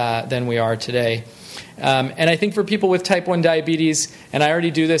it than we are today. And I think for people with type 1 diabetes, and I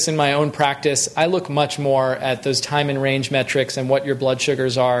already do this in my own practice, I look much more at those time and range metrics and what your blood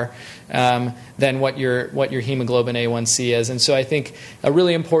sugars are than what your hemoglobin A1C is. And so I think a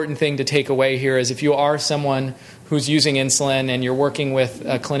really important thing to take away here is if you are someone who's using insulin and you're working with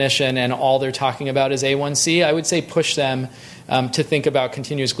a clinician and all they're talking about is A1C, I would say push them to think about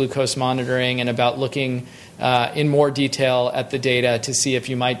continuous glucose monitoring and about looking in more detail at the data to see if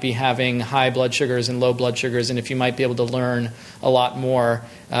you might be having high blood sugars and low blood sugars, and if you might be able to learn a lot more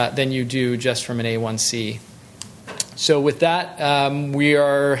than you do just from an A1C. So with that, we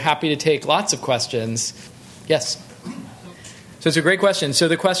are happy to take lots of questions. Yes? So it's a great question. So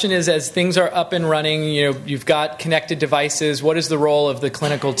the question is, as things are up and running, you've got connected devices, what is the role of the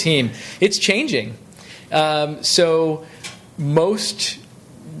clinical team? It's changing. So most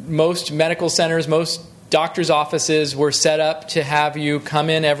medical centers, most doctors' offices were set up to have you come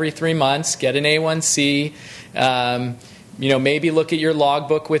in every 3 months, get an A1C, maybe look at your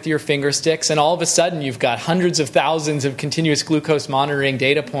logbook with your finger sticks, and all of a sudden you've got hundreds of thousands of continuous glucose monitoring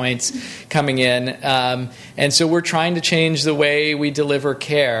data points coming in. And so we're trying to change the way we deliver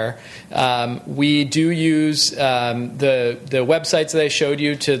care. We do use the websites that I showed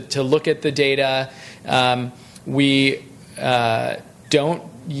you to look at the data. We don't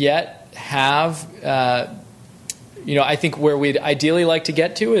yet have, I think where we'd ideally like to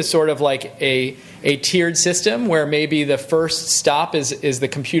get to is sort of like a tiered system where maybe the first stop is the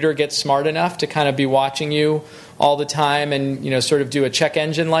computer gets smart enough to kind of be watching you all the time and sort of do a check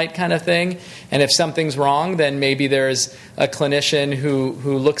engine light kind of thing. And if something's wrong, then maybe there's a clinician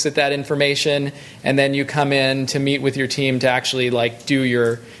who looks at that information, and then you come in to meet with your team to actually like do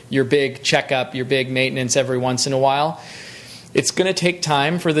your big checkup, your big maintenance every once in a while. It's going to take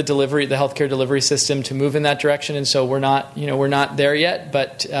time for the healthcare delivery system to move in that direction, and so we're not there yet,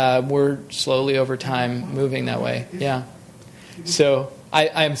 but we're slowly over time moving that way. Yeah. So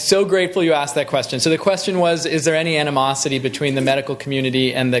I'm so grateful you asked that question. So the question was, is there any animosity between the medical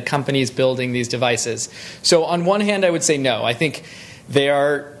community and the companies building these devices? So on one hand, I would say no. I think they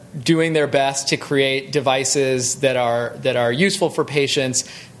are doing their best to create devices that are useful for patients.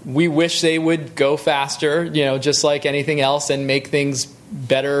 We wish they would go faster, just like anything else, and make things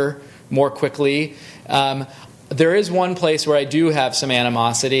better more quickly. There is one place where I do have some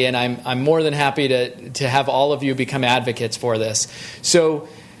animosity, and I'm more than happy to have all of you become advocates for this. So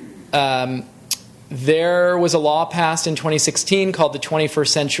there was a law passed in 2016 called the 21st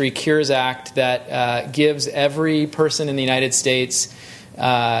Century Cures Act that gives every person in the United States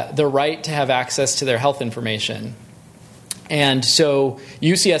the right to have access to their health information. And so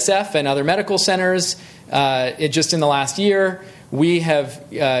UCSF and other medical centers, just in the last year, we have,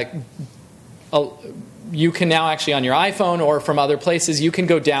 you can now actually on your iPhone or from other places, you can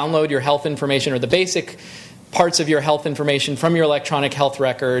go download your health information or the basic parts of your health information from your electronic health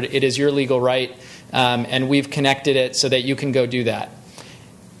record. It is your legal right, and we've connected it so that you can go do that.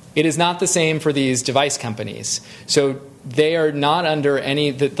 It is not the same for these device companies. So they are not under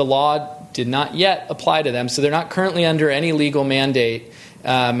any, the law did not yet apply to them, so they're not currently under any legal mandate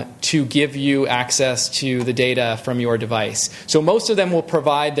to give you access to the data from your device. So most of them will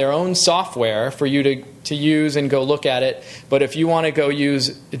provide their own software for you to use and go look at it. But if you want to go use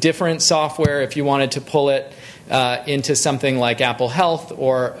different software, if you wanted to pull it into something like Apple Health,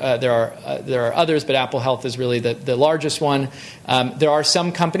 or there are others, but Apple Health is really the largest one. There are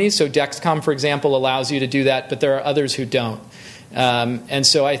some companies, so Dexcom, for example, allows you to do that, but there are others who don't. And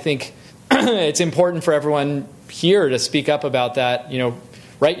so I think it's important for everyone here to speak up about that.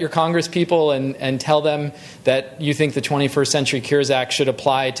 Write your Congress people and tell them that you think the 21st Century Cures Act should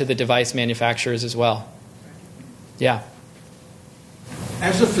apply to the device manufacturers as well. Yeah.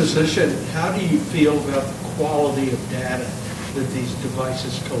 As a physician, how do you feel about the quality of data that these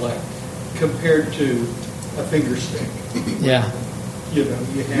devices collect compared to a finger stick? Yeah. You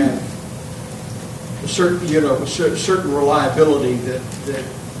have a certain reliability that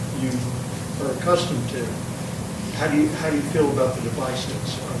you are accustomed to. How do you feel about the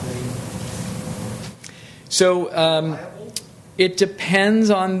devices? Are they so it depends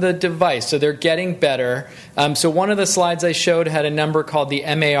on the device. So they're getting better. So one of the slides I showed had a number called the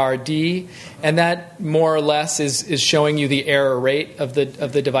MARD, and that more or less is showing you the error rate of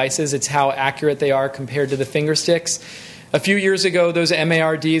the devices. It's how accurate they are compared to the finger sticks. A few years ago, those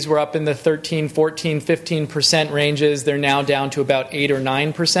MARDs were up in the 13, 14, 15% ranges. They're now down to about 8 or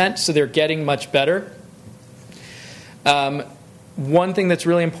 9%, so they're getting much better. One thing that's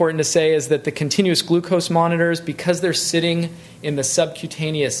really important to say is that the continuous glucose monitors, because they're sitting in the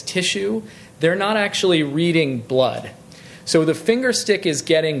subcutaneous tissue, they're not actually reading blood. So the finger stick is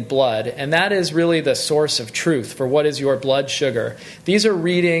getting blood, and that is really the source of truth for what is your blood sugar. These are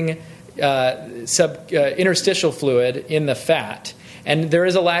reading interstitial fluid in the fat, and there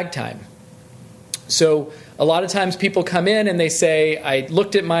is a lag time. So a lot of times people come in and they say, I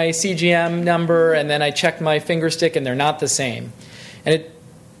looked at my CGM number and then I checked my finger stick and they're not the same. And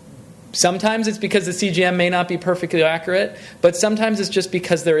sometimes it's because the CGM may not be perfectly accurate, but sometimes it's just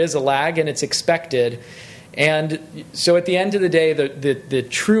because there is a lag and it's expected. And so at the end of the day, the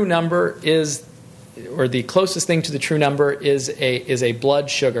true number is or the closest thing to the true number is a blood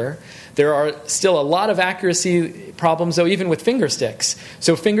sugar. There are still a lot of accuracy problems, though, even with finger sticks.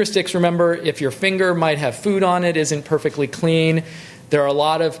 So finger sticks, remember, if your finger might have food on it, isn't perfectly clean. There are a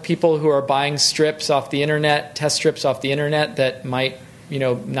lot of people who are buying strips off the internet, test strips off the internet that might,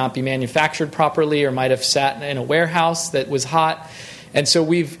 not be manufactured properly or might have sat in a warehouse that was hot. And so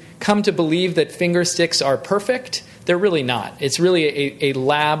we've come to believe that finger sticks are perfect. They're really not. It's really a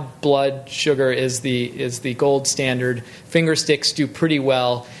lab blood sugar is the gold standard. Finger sticks do pretty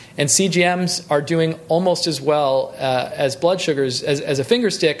well. And CGMs are doing almost as well as blood sugars as a finger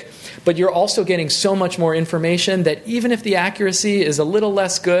stick, but you're also getting so much more information that even if the accuracy is a little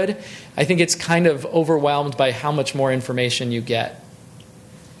less good, I think it's kind of overwhelmed by how much more information you get.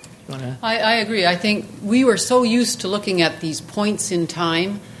 I agree. I think we were so used to looking at these points in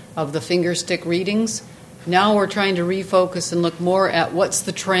time of the finger stick readings. Now we're trying to refocus and look more at what's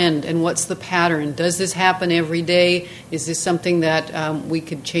the trend and what's the pattern. Does this happen every day? Is this something that we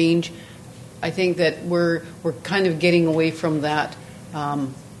could change? I think that we're kind of getting away from that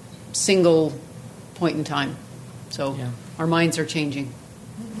single point in time. So our minds are changing.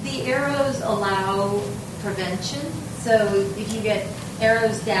 The arrows allow prevention. So if you get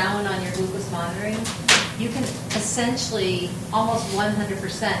arrows down on your glucose monitoring, you can essentially almost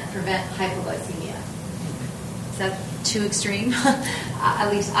 100% prevent hypoglycemia. Is that too extreme?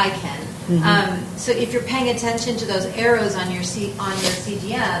 At least I can. Mm-hmm. So if you're paying attention to those arrows on your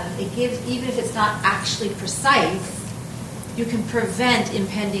CGM, it gives, even if it's not actually precise, you can prevent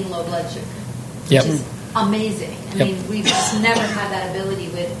impending low blood sugar, which is amazing. I mean, we've just never had that ability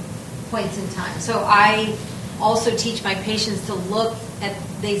with points in time. So I also teach my patients to look at,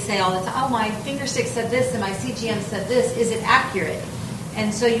 they say all the time, oh, my finger stick said this and my CGM said this. Is it accurate?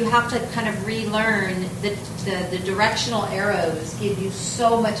 And so you have to kind of relearn the directional arrows give you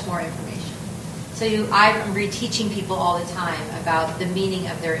so much more information. So I'm reteaching people all the time about the meaning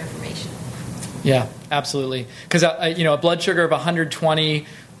of their information. Yeah, absolutely. Because a blood sugar of 120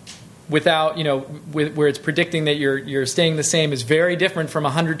 without, where it's predicting that you're staying the same is very different from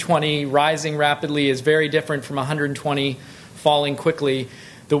 120 rising rapidly, is very different from 120 falling quickly.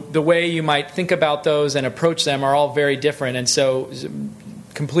 The way you might think about those and approach them are all very different. And so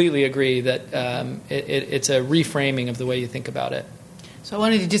completely agree that it's a reframing of the way you think about it. So I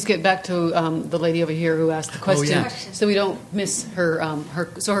wanted to just get back to the lady over here who asked the question, Oh, yeah. so we don't miss her.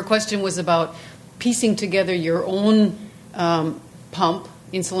 So her question was about piecing together your own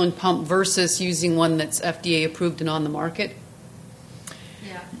insulin pump, versus using one that's FDA approved and on the market.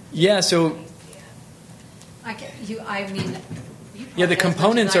 Yeah. So the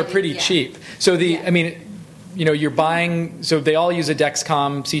components are pretty cheap. So you're buying. So they all use a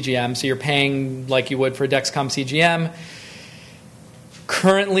Dexcom CGM. So you're paying like you would for a Dexcom CGM.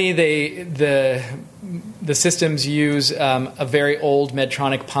 Currently, the systems use a very old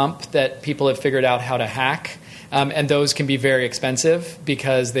Medtronic pump that people have figured out how to hack, and those can be very expensive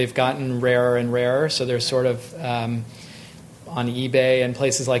because they've gotten rarer and rarer. So they're sort of on eBay and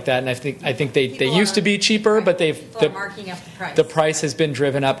places like that. And I think they used to be cheaper, but they're marking up the price. The price has been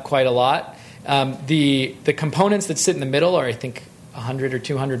driven up quite a lot. The components that sit in the middle are, I think, $100 or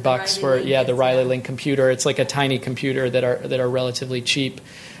 $200 for the Riley Link computer. It's like a tiny computer that are relatively cheap.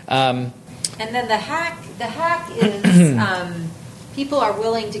 And then the hack is people are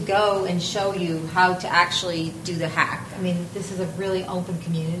willing to go and show you how to actually do the hack. I mean, this is a really open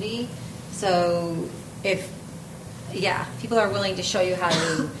community, so people are willing to show you how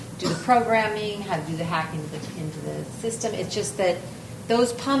to do the programming, how to do the hack into the system. It's just that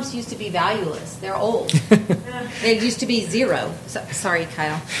those pumps used to be valueless. They're old. They used to be zero. Sorry,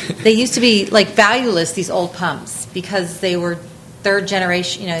 Kyle. They used to be valueless, these old pumps, because they were third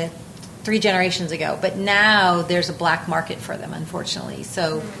generation, 3 generations ago. But now there's a black market for them, unfortunately.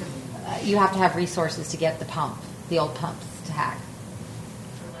 So you have to have resources to get the old pumps to hack.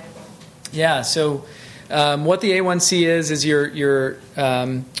 Yeah, so what the A1C is your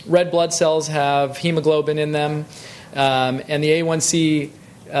red blood cells have hemoglobin in them. And the A1C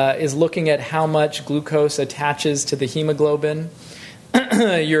is looking at how much glucose attaches to the hemoglobin.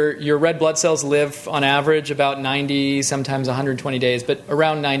 Your red blood cells live on average about 90, sometimes 120 days, but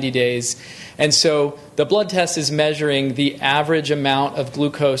around 90 days. And so the blood test is measuring the average amount of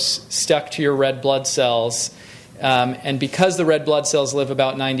glucose stuck to your red blood cells. And because the red blood cells live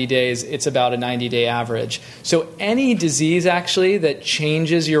about 90 days, it's about a 90-day average. So any disease, actually, that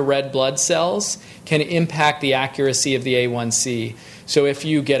changes your red blood cells can impact the accuracy of the A1C. So if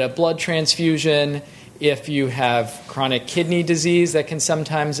you get a blood transfusion, if you have chronic kidney disease, that can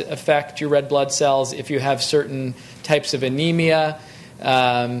sometimes affect your red blood cells. If you have certain types of anemia,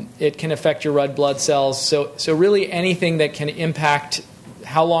 It can affect your red blood cells. So really anything that can impact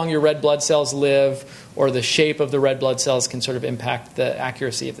how long your red blood cells live or the shape of the red blood cells can sort of impact the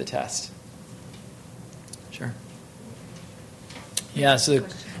accuracy of the test. Sure. Yeah, so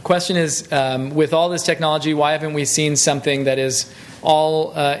the question is, with all this technology, why haven't we seen something that is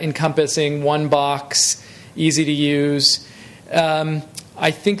all encompassing, one box, easy to use? I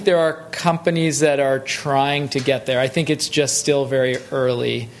think there are companies that are trying to get there. I think it's just still very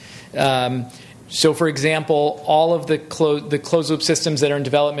early. So, for example, all of the closed-loop systems that are in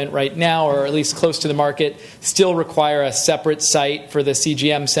development right now, or at least close to the market, still require a separate site for the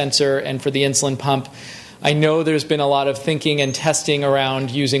CGM sensor and for the insulin pump. I know there's been a lot of thinking and testing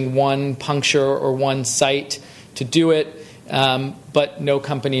around using one puncture or one site to do it, but no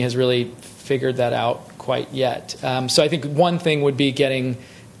company has really figured that out quite yet. So I think one thing would be getting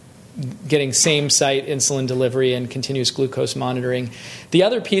same-site insulin delivery and continuous glucose monitoring. The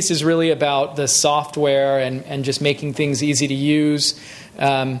other piece is really about the software and just making things easy to use.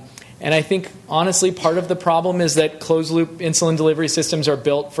 And I think, honestly, part of the problem is that closed-loop insulin delivery systems are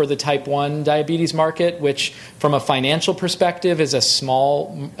built for the type 1 diabetes market, which, from a financial perspective, is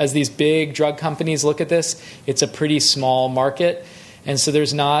as these big drug companies look at this, it's a pretty small market. And so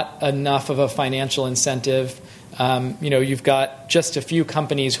there's not enough of a financial incentive. You've got just a few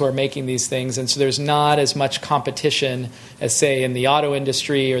companies who are making these things, and so there's not as much competition as, say, in the auto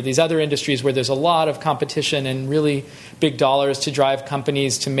industry or these other industries where there's a lot of competition and really big dollars to drive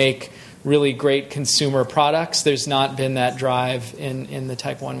companies to make really great consumer products. There's not been that drive in the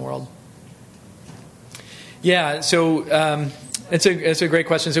type 1 world. Yeah, so it's a great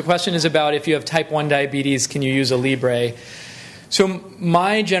question. So the question is about if you have type 1 diabetes, can you use a Libre? So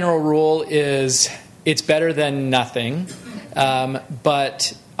my general rule is it's better than nothing,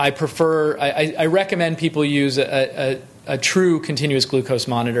 but I recommend people use a true continuous glucose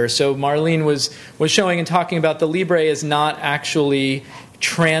monitor. So Marlene was showing and talking about the Libre is not actually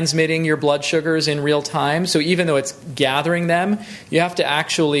transmitting your blood sugars in real time. So even though it's gathering them, you have to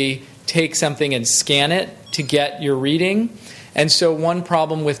actually take something and scan it to get your reading. And so one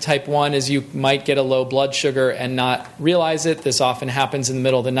problem with type 1 is you might get a low blood sugar and not realize it. This often happens in the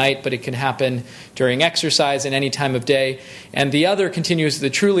middle of the night, but it can happen during exercise and any time of day. And the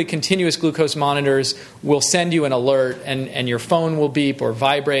truly continuous glucose monitors will send you an alert, and your phone will beep or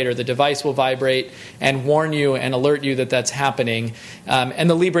vibrate, or the device will vibrate and warn you and alert you that that's happening. And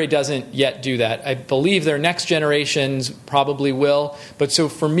the Libre doesn't yet do that. I believe their next generations probably will. But so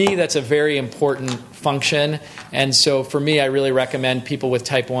for me, that's a very important function. And so for me, I really recommend people with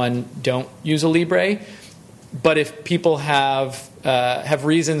type 1 don't use a Libre. But if people have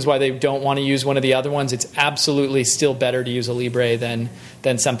reasons why they don't want to use one of the other ones, it's absolutely still better to use a Libre than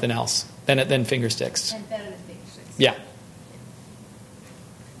something else, than finger sticks. And better than finger sticks. Yeah.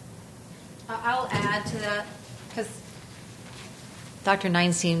 I'll add to that because Dr.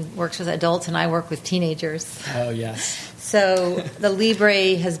 Neinstein works with adults and I work with teenagers. Oh, yes. So the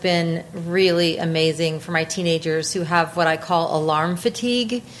Libre has been really amazing for my teenagers who have what I call alarm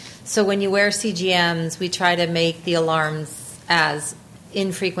fatigue. So when you wear CGMs, we try to make the alarms as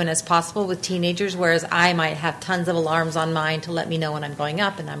infrequent as possible with teenagers, whereas I might have tons of alarms on mine to let me know when I'm going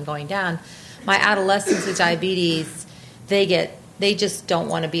up and I'm going down. My adolescents with diabetes, they just don't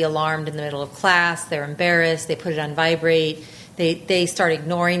want to be alarmed in the middle of class. They're embarrassed. They put it on vibrate. They start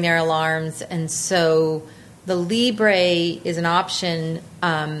ignoring their alarms. And so the Libre is an option.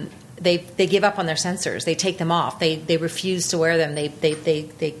 They give up on their sensors. They take them off. They refuse to wear them. They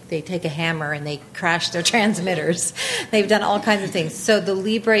take a hammer and they crash their transmitters. They've done all kinds of things. So the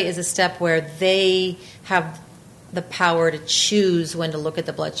Libre is a step where they have the power to choose when to look at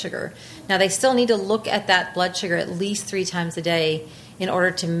the blood sugar. Now they still need to look at that blood sugar at least 3 times a day in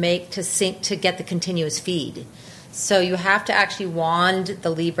order to get the continuous feed. So you have to actually wand the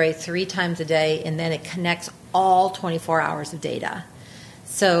Libre 3 times a day, and then it connects all 24 hours of data.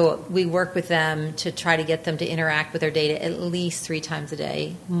 So we work with them to try to get them to interact with their data at least 3 times a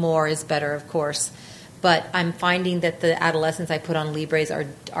day. More is better, of course. But I'm finding that the adolescents I put on Libres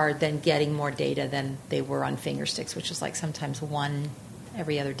are then getting more data than they were on finger sticks, which is like sometimes 1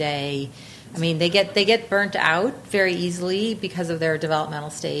 every other day. I mean, they get burnt out very easily because of their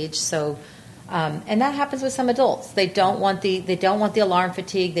developmental stage. So. And that happens with some adults. They don't want the alarm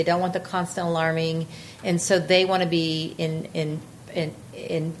fatigue. They don't want the constant alarming, and so they want to be in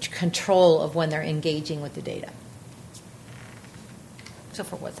control of when they're engaging with the data. So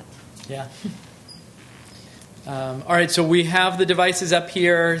for WhatsApp. Yeah. All right. So we have the devices up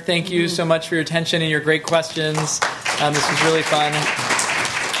here. Thank you so much for your attention and your great questions. This was really fun.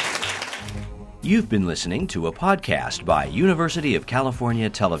 You've been listening to a podcast by University of California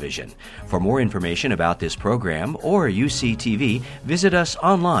Television. For more information about this program or UCTV, visit us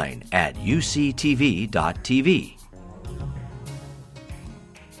online at uctv.tv.